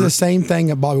 He's the same thing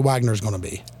that Bobby Wagner's going to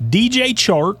be. DJ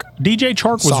Chark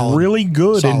was Solid. really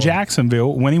good in Solid.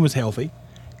 Jacksonville when he was healthy.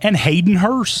 And Hayden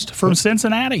Hurst from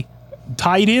Cincinnati.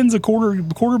 Tight end's the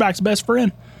quarterback's best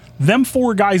friend. Them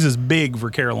 4 guys is big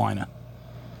for Carolina.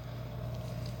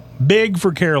 Big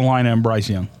for Carolina and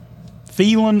Bryce Young.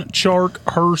 Thielen, Chark,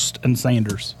 Hurst, and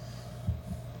Sanders.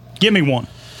 Give me one.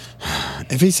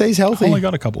 If he stays healthy. I only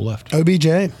got a couple left. OBJ.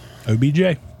 I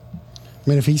mean,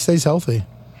 if he stays healthy.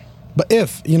 But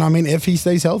if he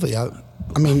stays healthy, I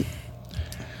mean.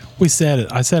 We said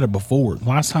it. I said it before.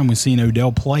 Last time we seen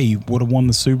Odell play, he would have won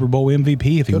the Super Bowl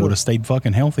MVP if he would have stayed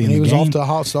fucking healthy in the game. He was off to a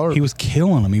hot start. He was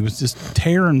killing him. He was just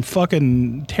tearing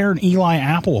Eli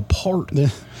Apple apart.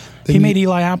 He made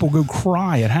Eli Apple go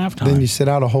cry at halftime. Then you sit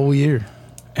out a whole year.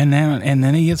 And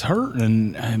then he gets hurt,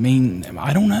 and I mean,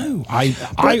 I don't know. I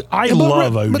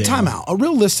love Odell. But time out.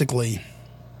 Realistically,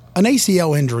 an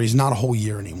ACL injury is not a whole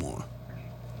year anymore.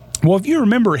 Well, if you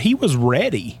remember, he was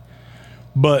ready,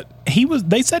 but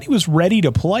they said he was ready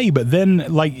to play, but then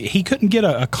he couldn't get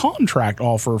a contract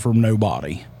offer from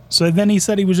nobody. So then he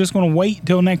said he was just going to wait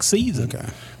till next season. Okay.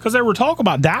 Because they were talking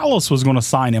about Dallas was going to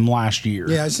sign him last year.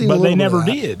 Yeah, I seen but a little they bit of never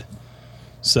that. did.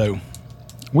 So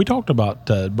we talked about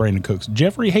Brandon Cooks.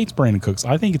 Jeffrey hates Brandon Cooks.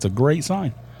 I think it's a great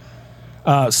sign.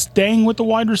 Staying with the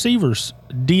wide receivers,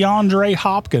 DeAndre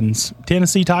Hopkins,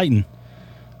 Tennessee Titan.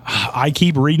 I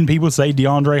keep reading people say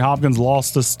DeAndre Hopkins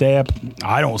lost a step.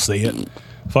 I don't see it.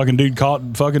 Fucking dude caught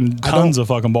fucking tons of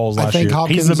fucking balls last year.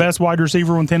 He's the best wide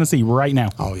receiver in Tennessee right now.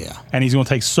 Oh yeah, and he's going to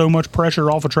take so much pressure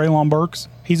off of Treylon Burks.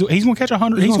 He's going to catch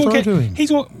 100. He's going to throw to him.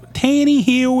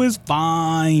 Tannehill is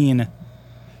fine.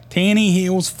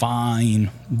 Tannehill's fine.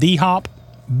 D-Hop,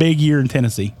 big year in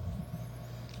Tennessee.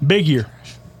 Big year.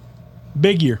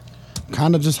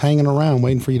 Kind of just hanging around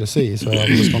waiting for you to see, so I'm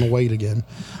just going to wait again.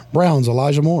 Browns,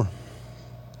 Elijah Moore.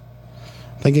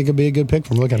 I think it could be a good pick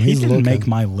from looking. He didn't make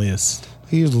my list.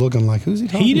 He's looking like, who's he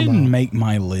talking about? He didn't make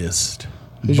my list.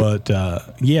 But,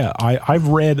 I've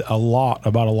read a lot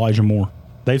about Elijah Moore.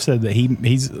 They've said that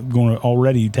he's going to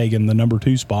already taken the number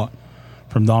 2 spot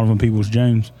from Donovan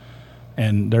Peoples-Jones.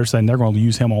 And they're saying they're going to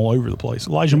use him all over the place.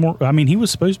 Elijah Moore, I mean, he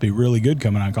was supposed to be really good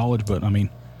coming out of college, but, I mean.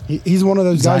 He's one of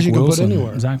those guys you can put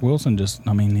anywhere. Zach Wilson he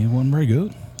wasn't very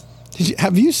good.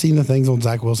 Have you seen the things on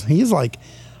Zach Wilson? He's like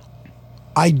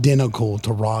identical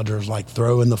to Rodgers, like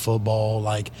throwing the football,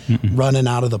 like running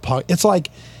out of the pocket. It's like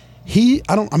they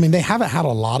haven't had a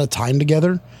lot of time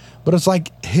together, but it's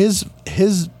like his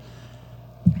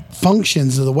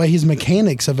functions, the way his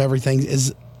mechanics of everything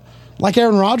is like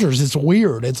Aaron Rodgers. It's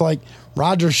weird. It's like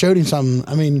Rodgers showed him something.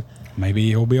 I mean, maybe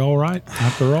he'll be all right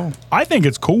after all. I think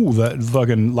it's cool that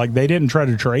fucking they didn't try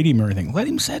to trade him or anything. Let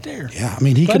him sit there. Yeah, I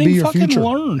mean, he could be your future.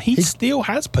 Learn. He still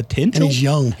has potential. And he's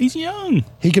young.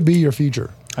 He could be your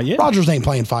future. Yeah. Rodgers ain't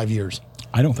playing 5 years.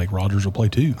 I don't think Rodgers will play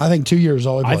 2. I think 2 years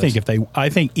all he plays. I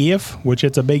think which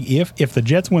it's a big if the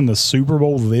Jets win the Super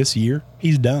Bowl this year,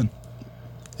 he's done.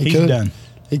 He's done.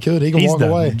 He could. He can He's walk done.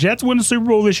 away Jets win the Super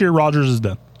Bowl this year. Rodgers is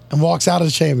done. and walks out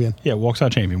as champion. Yeah, walks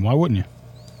out champion. Why wouldn't you?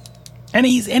 And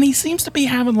he seems to be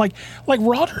having like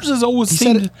Rodgers has always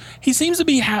he seems to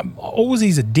be always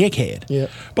he's a dickhead. Yeah.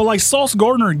 But like Sauce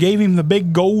Gardner gave him the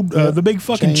big gold the big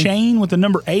fucking chain with the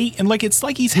number 8, and like it's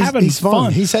like he's having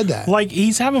fun. He said that. Like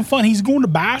he's having fun. He's going to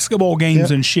basketball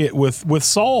games and shit with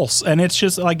Sauce, and it's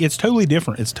just like it's totally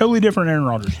different. It's totally different Aaron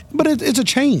Rodgers. But it's a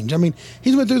change. I mean,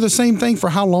 he's went through the same thing for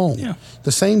how long? Yeah.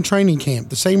 The same training camp,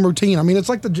 the same routine. I mean, it's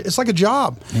like a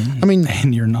job. I mean,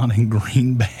 And you're not in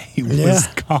Green Bay,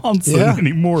 Wisconsin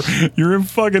anymore. You're in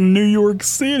fucking New York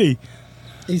City.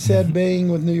 he said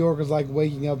being with New York is like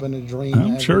waking up in a dream.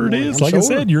 I'm sure it is. Like I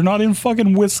said, you're not in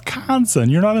fucking Wisconsin.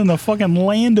 You're not in the fucking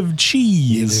land of You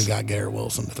cheese. do got Garrett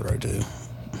Wilson to throw to.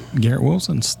 Garrett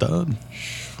Wilson, stud.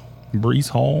 Brees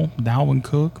Hall, Dalvin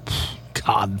Cook.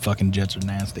 God, fucking Jets are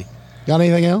nasty. Got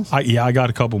anything else? I got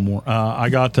a couple more. I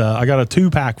got a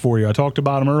 2-pack for you. I talked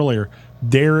about him earlier.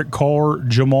 Derek Carr,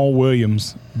 Jamal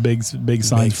Williams, big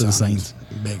signs for the Saints.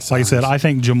 Big signs. Like I said, I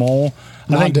think Jamal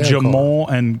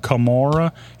and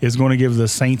Kamara is going to give the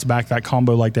Saints back that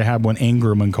combo like they had when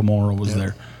Ingram and Kamara was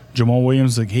there. Jamal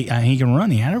Williams, like he can run.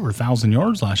 He had over 1,000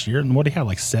 yards last year, and what he had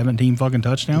like 17 fucking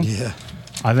touchdowns. Yeah.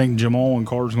 I think Jamal and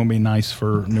Carr is going to be nice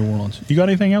for New Orleans. You got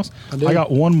anything else? do. I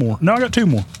got one more. No, I got 2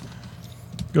 more.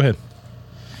 Go ahead.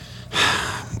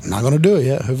 Not going to do it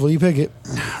yet. Hopefully you pick it.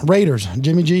 Raiders,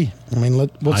 Jimmy G. I mean,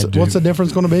 what's the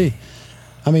difference going to be?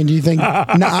 I mean, do you think?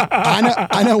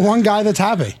 I know one guy that's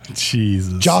happy.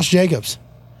 Jesus. Josh Jacobs.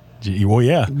 Well,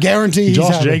 yeah. Guarantee he's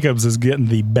Josh happy. Jacobs is getting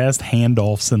the best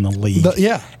handoffs in the league.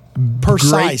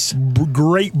 Precise.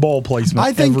 Great ball placement.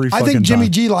 I think Jimmy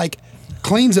G like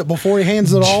cleans it before he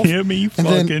hands it off. Jimmy and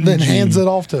fucking then G. hands it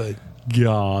off to him.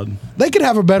 God. They could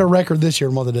have a better record this year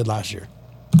than what they did last year.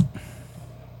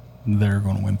 They're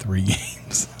going to win 3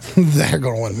 games. They're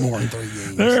going to win more than 3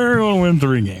 games. They're going to win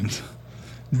 3 games.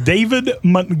 David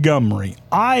Montgomery.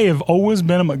 I have always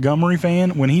been a Montgomery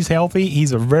fan. When he's healthy,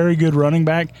 he's a very good running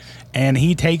back, and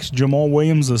he takes Jamal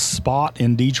Williams' spot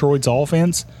in Detroit's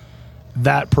offense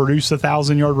that produced a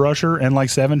 1,000-yard rusher and like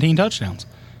 17 touchdowns.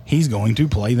 He's going to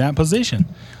play that position.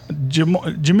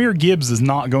 Jahmyr Gibbs is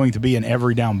not going to be an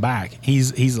every down back.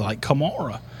 He's like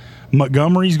Kamara.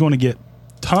 Montgomery's going to get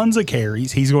tons of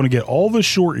carries. He's going to get all the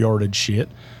short yardage shit.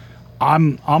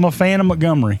 I'm a fan of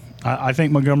Montgomery. I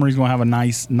think Montgomery's going to have a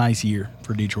nice year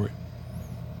for Detroit.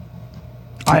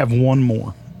 I have one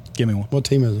more. Give me one. What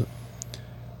team is it?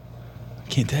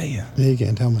 Can't tell you. Yeah, you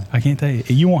can't tell me. I can't tell you.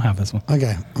 You won't have this one.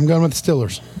 Okay, I'm going with the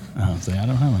Steelers. See, I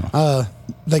don't have one.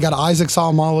 They got Isaac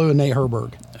Salamalu and Nate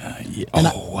Herberg. Yeah.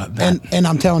 And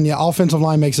I'm telling you, offensive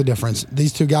line makes a difference.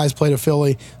 These 2 guys played at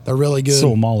Philly. They're really good.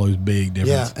 Malu's big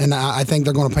difference. Yeah, and I think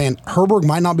they're going to pan. Herberg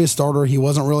might not be a starter. He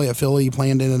wasn't really at Philly. He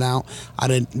planned in and out. I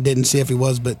didn't see if he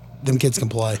was, but them kids can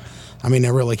play. I mean,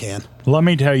 they really can. Let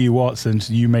me tell you what, since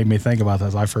you made me think about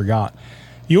this, I forgot.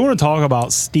 You want to talk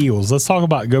about steals? Let's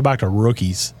go back to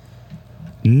rookies.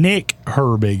 Nick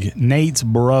Herbig, Nate's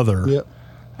brother,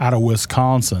 out of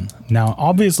Wisconsin. Now,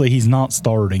 obviously, he's not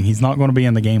starting. He's not going to be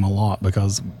in the game a lot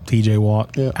because T.J.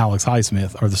 Watt, Alex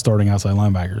Highsmith are the starting outside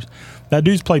linebackers. That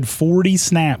dude's played 40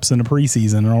 snaps in the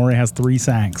preseason and already has 3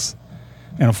 sacks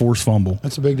and a forced fumble.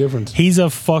 That's a big difference. He's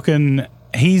a fucking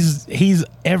he's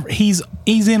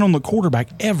in on the quarterback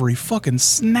every fucking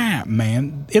snap,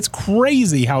 man. It's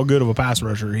crazy how good of a pass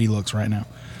rusher he looks right now.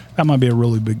 That might be a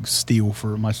really big steal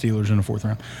for my Steelers in the 4th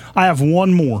round. I have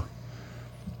one more,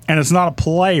 and it's not a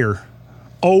player.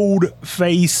 Old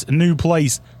face, new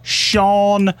place.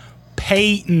 Sean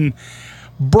Payton,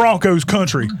 Broncos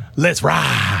country. Let's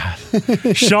ride.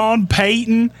 Sean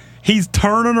Payton, he's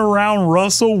turning around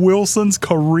Russell Wilson's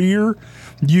career.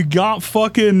 You got Jerry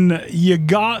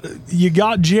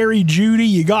Jeudy,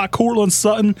 you got Cortland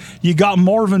Sutton, you got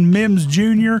Marvin Mims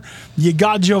Jr., you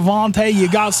got Javonte,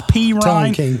 you got P.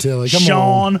 Ryan. King Tilly, come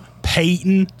Sean on.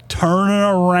 Payton turning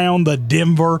around the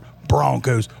Denver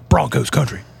Broncos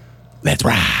country. Let's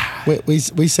ride.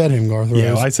 We said him, Garth.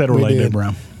 Yeah, I said Orlando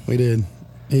Brown. We did.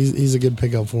 He's a good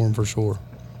pickup for him for sure.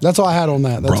 That's all I had on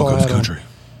that. That's all I Broncos had country.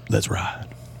 Let's ride.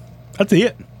 That's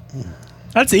it.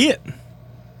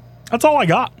 That's all I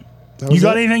got. You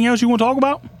got anything else you want to talk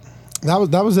about?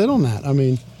 That was it on that. I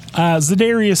mean,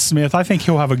 Zadarius Smith, I think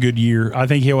he'll have a good year. I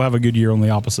think he'll have a good year on the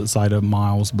opposite side of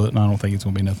Miles, but I don't think it's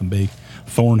going to be nothing big.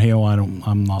 Thornhill,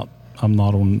 I'm not in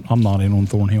on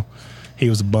Thornhill. He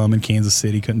was a bum in Kansas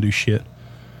City, couldn't do shit.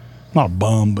 Not a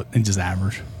bum, but just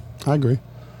average. I agree.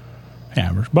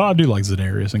 Average. But I do like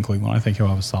Zadarius in Cleveland. I think he'll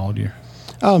have a solid year.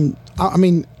 I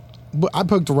mean, I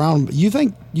poked around. You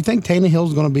think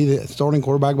Tannehill's going to be the starting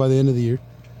quarterback by the end of the year?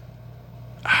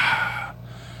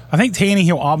 I think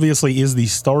Tannehill obviously is the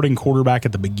starting quarterback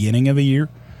at the beginning of the year.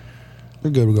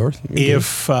 You're good, Garth.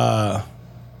 If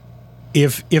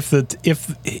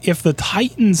the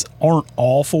Titans aren't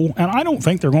awful, and I don't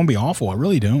think they're going to be awful, I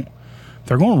really don't.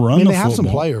 They're going to run the football. They have some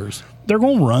players. They're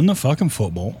going to run the fucking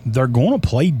football. They're going to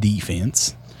play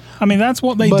defense. I mean, that's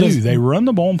what they do. They run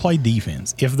the ball and play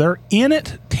defense. If they're in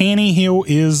it, Tannehill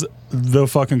is the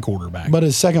fucking quarterback. But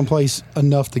is second place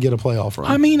enough to get a playoff run?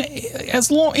 I mean,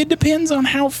 it depends on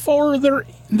how far they're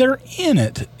in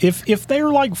it. If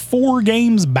they're like 4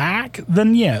 games back,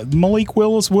 then yeah, Malik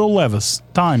Willis, Will Levis,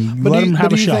 time. But let them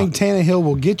have a shot. Do you think Tannehill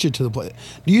will get you to the play?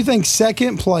 Do you think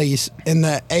second place in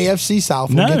the AFC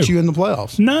South will get you in the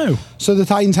playoffs? No. So the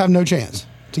Titans have no chance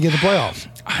to get the playoffs?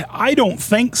 I don't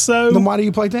think so. Then why do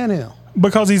you play Tannehill?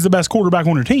 Because he's the best quarterback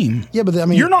on your team. Yeah, but I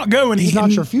mean, you're not going. He's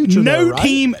not your future. No though,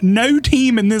 right? No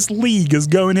team in this league is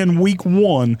going in week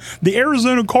 1. The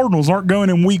Arizona Cardinals aren't going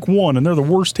in week 1, and they're the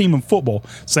worst team in football.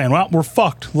 Saying, "Well, we're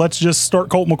fucked. Let's just start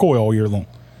Colt McCoy all year long."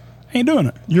 Ain't doing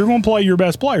it. You're going to play your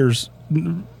best players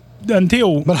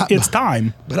until it's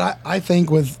time. But I think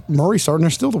with Murray starting,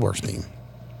 they're still the worst team.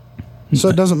 So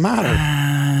it doesn't matter.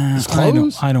 It's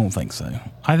close. I don't think so.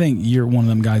 I think you're one of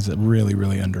them guys that really,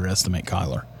 really underestimate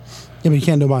Kyler. Yeah, but he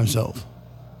can't do it by himself.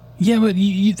 Yeah, but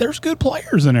there's good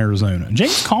players in Arizona.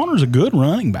 James Conner's a good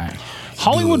running back.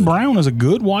 Hollywood Brown is a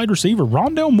good wide receiver.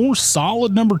 Rondale Moore's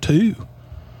solid number 2.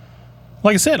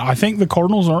 Like I said, I think the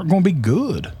Cardinals aren't going to be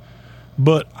good.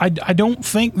 But I don't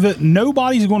think that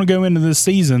nobody's going to go into this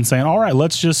season saying, all right,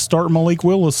 let's just start Malik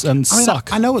Willis and suck.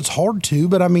 I know it's hard to,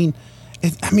 but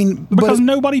because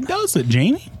nobody does it,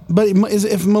 Jamie. But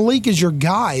if Malik is your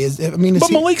guy,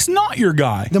 Malik's not your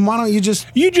guy. Then why don't you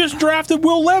just drafted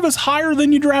Will Levis higher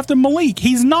than you drafted Malik?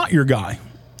 He's not your guy.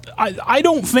 I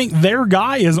don't think their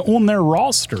guy is on their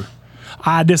roster.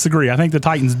 I disagree. I think the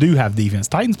Titans do have defense.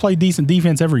 Titans play decent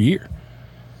defense every year.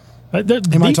 He might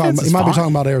be talking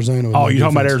about Arizona. Oh, you're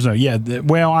talking about Arizona? Yeah.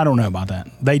 Well, I don't know about that.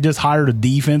 They just hired a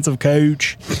defensive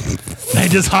coach. They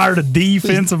just hired a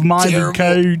defensive-minded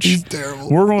coach. He's terrible.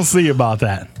 We're going to see about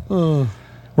that.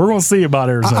 We're going to see about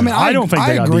Arizona. I don't think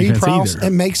they got defense Prowse, either. It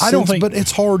makes sense, but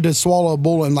it's hard to swallow a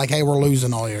bullet and hey, we're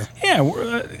losing all year. Yeah.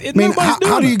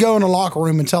 How do you go in a locker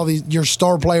room and tell your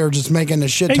star player just making a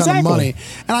shit ton of money?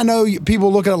 And I know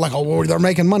people look at it like, oh, well, they're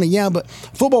making money. Yeah, but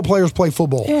football players play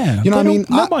football. Yeah. You know what I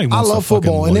mean? I love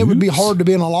football, and it would be lose. hard to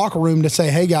be in a locker room to say,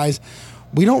 hey, guys,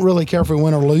 we don't really care if we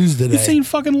win or lose today. You seen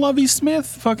fucking Lovie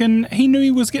Smith? He knew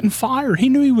he was getting fired. He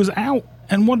knew he was out.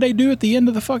 And what they do at the end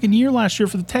of the fucking year last year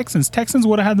for the Texans? Texans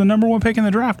would have had the number 1 pick in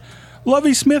the draft.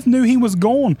 Lovie Smith knew he was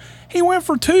gone. He went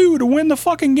for 2 to win the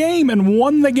fucking game and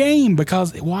won the game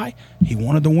because why? He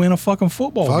wanted to win a fucking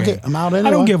football game. Fuck it, I'm out anyway.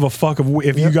 I don't give a fuck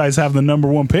if you guys have the number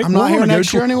 1 pick. I'm not here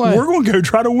next year anyway. We're going to go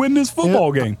try to win this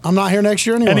football game. I'm not here next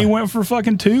year anyway. And he went for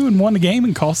fucking 2 and won the game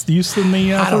and cost Houston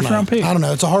the first round pick. I don't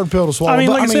know. It's a hard pill to swallow.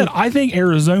 I said, I think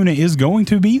Arizona is going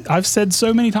to be. I've said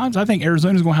so many times. I think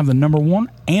Arizona is going to have the number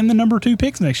 1 and the number 2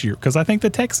 picks next year because I think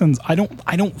the Texans. I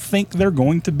don't think they're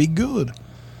going to be good.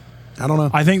 I don't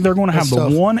know. I think they're going to have the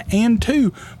 1 and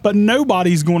 2, but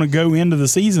nobody's going to go into the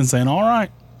season saying, all right,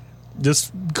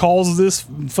 just calls this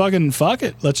fucking fuck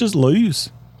it. Let's just lose.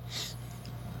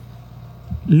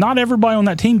 Not everybody on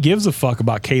that team gives a fuck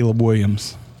about Caleb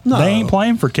Williams. No. They ain't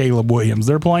playing for Caleb Williams.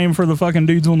 They're playing for the fucking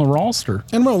dudes on the roster.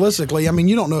 And realistically,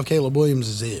 you don't know if Caleb Williams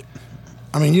is it.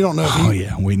 You don't know if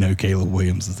yeah, we know Caleb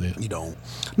Williams is it. You don't.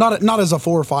 Not as a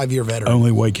 4 or 5 year veteran.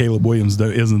 Only way Caleb Williams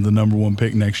isn't the number 1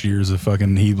 pick next year is if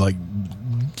he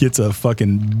gets a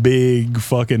fucking big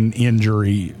fucking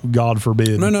injury, God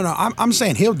forbid. No. I'm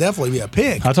saying he'll definitely be a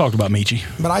pick. I talked about Michi.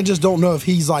 But I just don't know if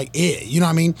he's it. You know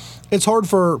what I mean? It's hard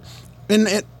for... And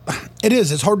it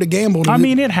is. It's hard to gamble.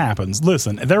 It happens.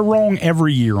 Listen, they're wrong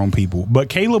every year on people. But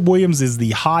Caleb Williams is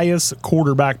the highest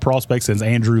quarterback prospect since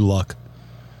Andrew Luck.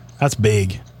 That's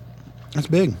big. That's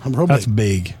big. That's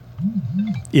big.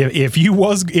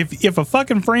 If a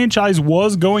fucking franchise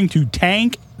was going to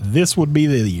tank, this would be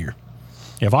the year.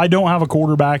 If I don't have a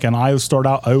quarterback and I start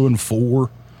out 0-4,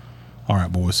 all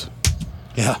right, boys.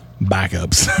 Yeah.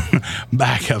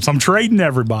 Backups. I'm trading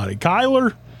everybody.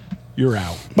 Kyler, you're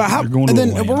out. But we're going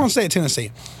to stay at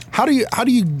Tennessee. How do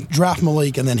you draft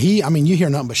Malik and then you hear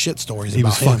nothing but shit stories about him. He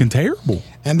was fucking terrible.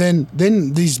 And then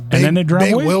these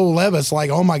big Will Levis,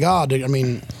 oh my God,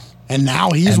 and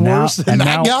now he's worse than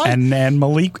that guy? And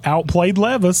Malik outplayed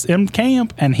Levis in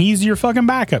camp, and he's your fucking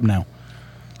backup now.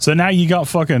 So now you got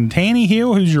fucking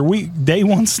Tannehill, who's your day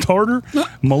 1 starter.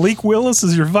 Malik Willis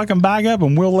is your fucking backup,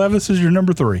 and Will Levis is your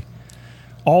number 3.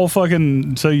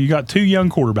 So you got 2 young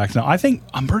quarterbacks now.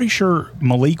 I'm pretty sure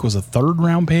Malik was a 3rd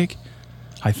round pick,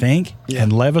 I think,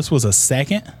 and Levis was a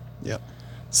 2nd. Yep.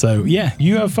 So yeah,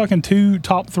 you have fucking 2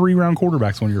 top 3 round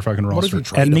quarterbacks on your fucking What if roster, you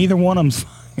trade and them? neither one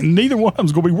of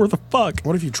them's gonna be worth a fuck.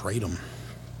 What if you trade them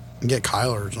and get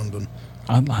Kyler or something?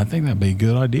 I think that'd be a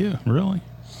good idea, really.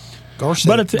 Gar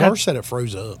said it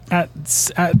froze up. At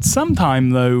some time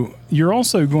though, you're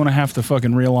also going to have to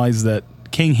fucking realize that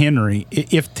King Henry,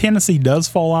 if Tennessee does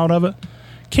fall out of it,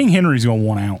 King Henry's going to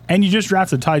want out. And you just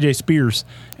drafted Tyjae Spears,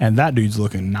 and that dude's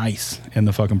looking nice in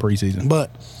the fucking preseason. But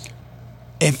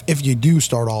if you do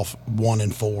start off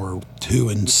 1-4,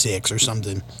 2-6 or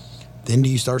something, then do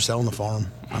you start selling the farm?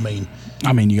 I mean,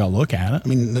 you got to look at it. I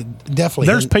mean, definitely.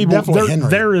 There's people. Definitely Henry.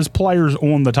 There is players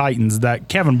on the Titans that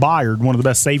Kevin Byard, one of the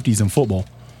best safeties in football.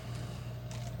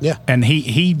 Yeah, and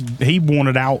he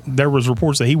wanted out. There was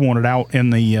reports that he wanted out in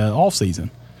the offseason.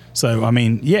 So I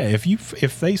mean, yeah,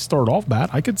 if they start off bad,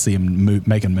 I could see him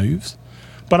making moves.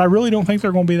 But I really don't think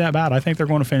they're going to be that bad. I think they're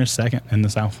going to finish second in the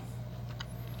South.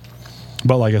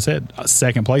 But like I said,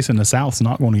 second place in the South is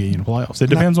not going to get you in the playoffs.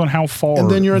 It depends on how far. And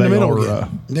then you're in the middle are,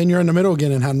 again. Then you're in the middle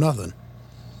again and have nothing.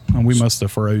 And we must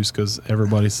have froze because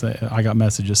everybody said I got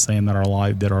messages saying that our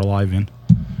live in.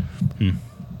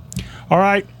 All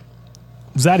right,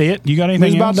 is that it? You got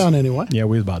anything? We was else? about done anyway. Yeah,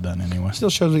 we was about done anyway. Still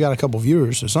shows we got a couple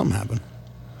viewers, so something happened.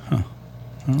 I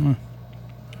don't know.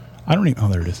 I don't even. Oh,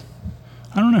 there it is.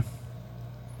 I don't know.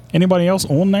 Anybody else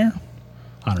on there?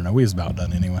 I don't know. We was about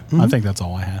done anyway. I think that's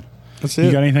all I had. That's it.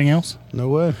 You got anything else? No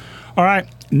way. All right.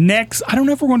 Next, I don't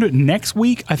know if we're going to do it next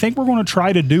week. I think we're going to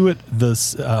try to do it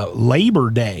this Labor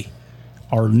Day.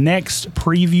 Our next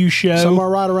preview show. Somewhere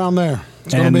right around there.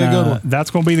 It's going to be a good one.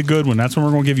 That's going to be the good one. That's when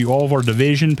we're going to give you all of our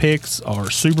division picks, our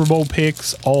Super Bowl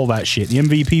picks, all that shit.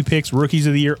 MVP picks, rookies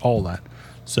of the year, all that.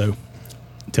 So,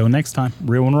 until next time,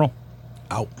 Real and Roll.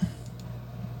 Out.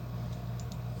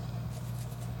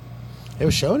 It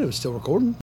was showing. It was still recording.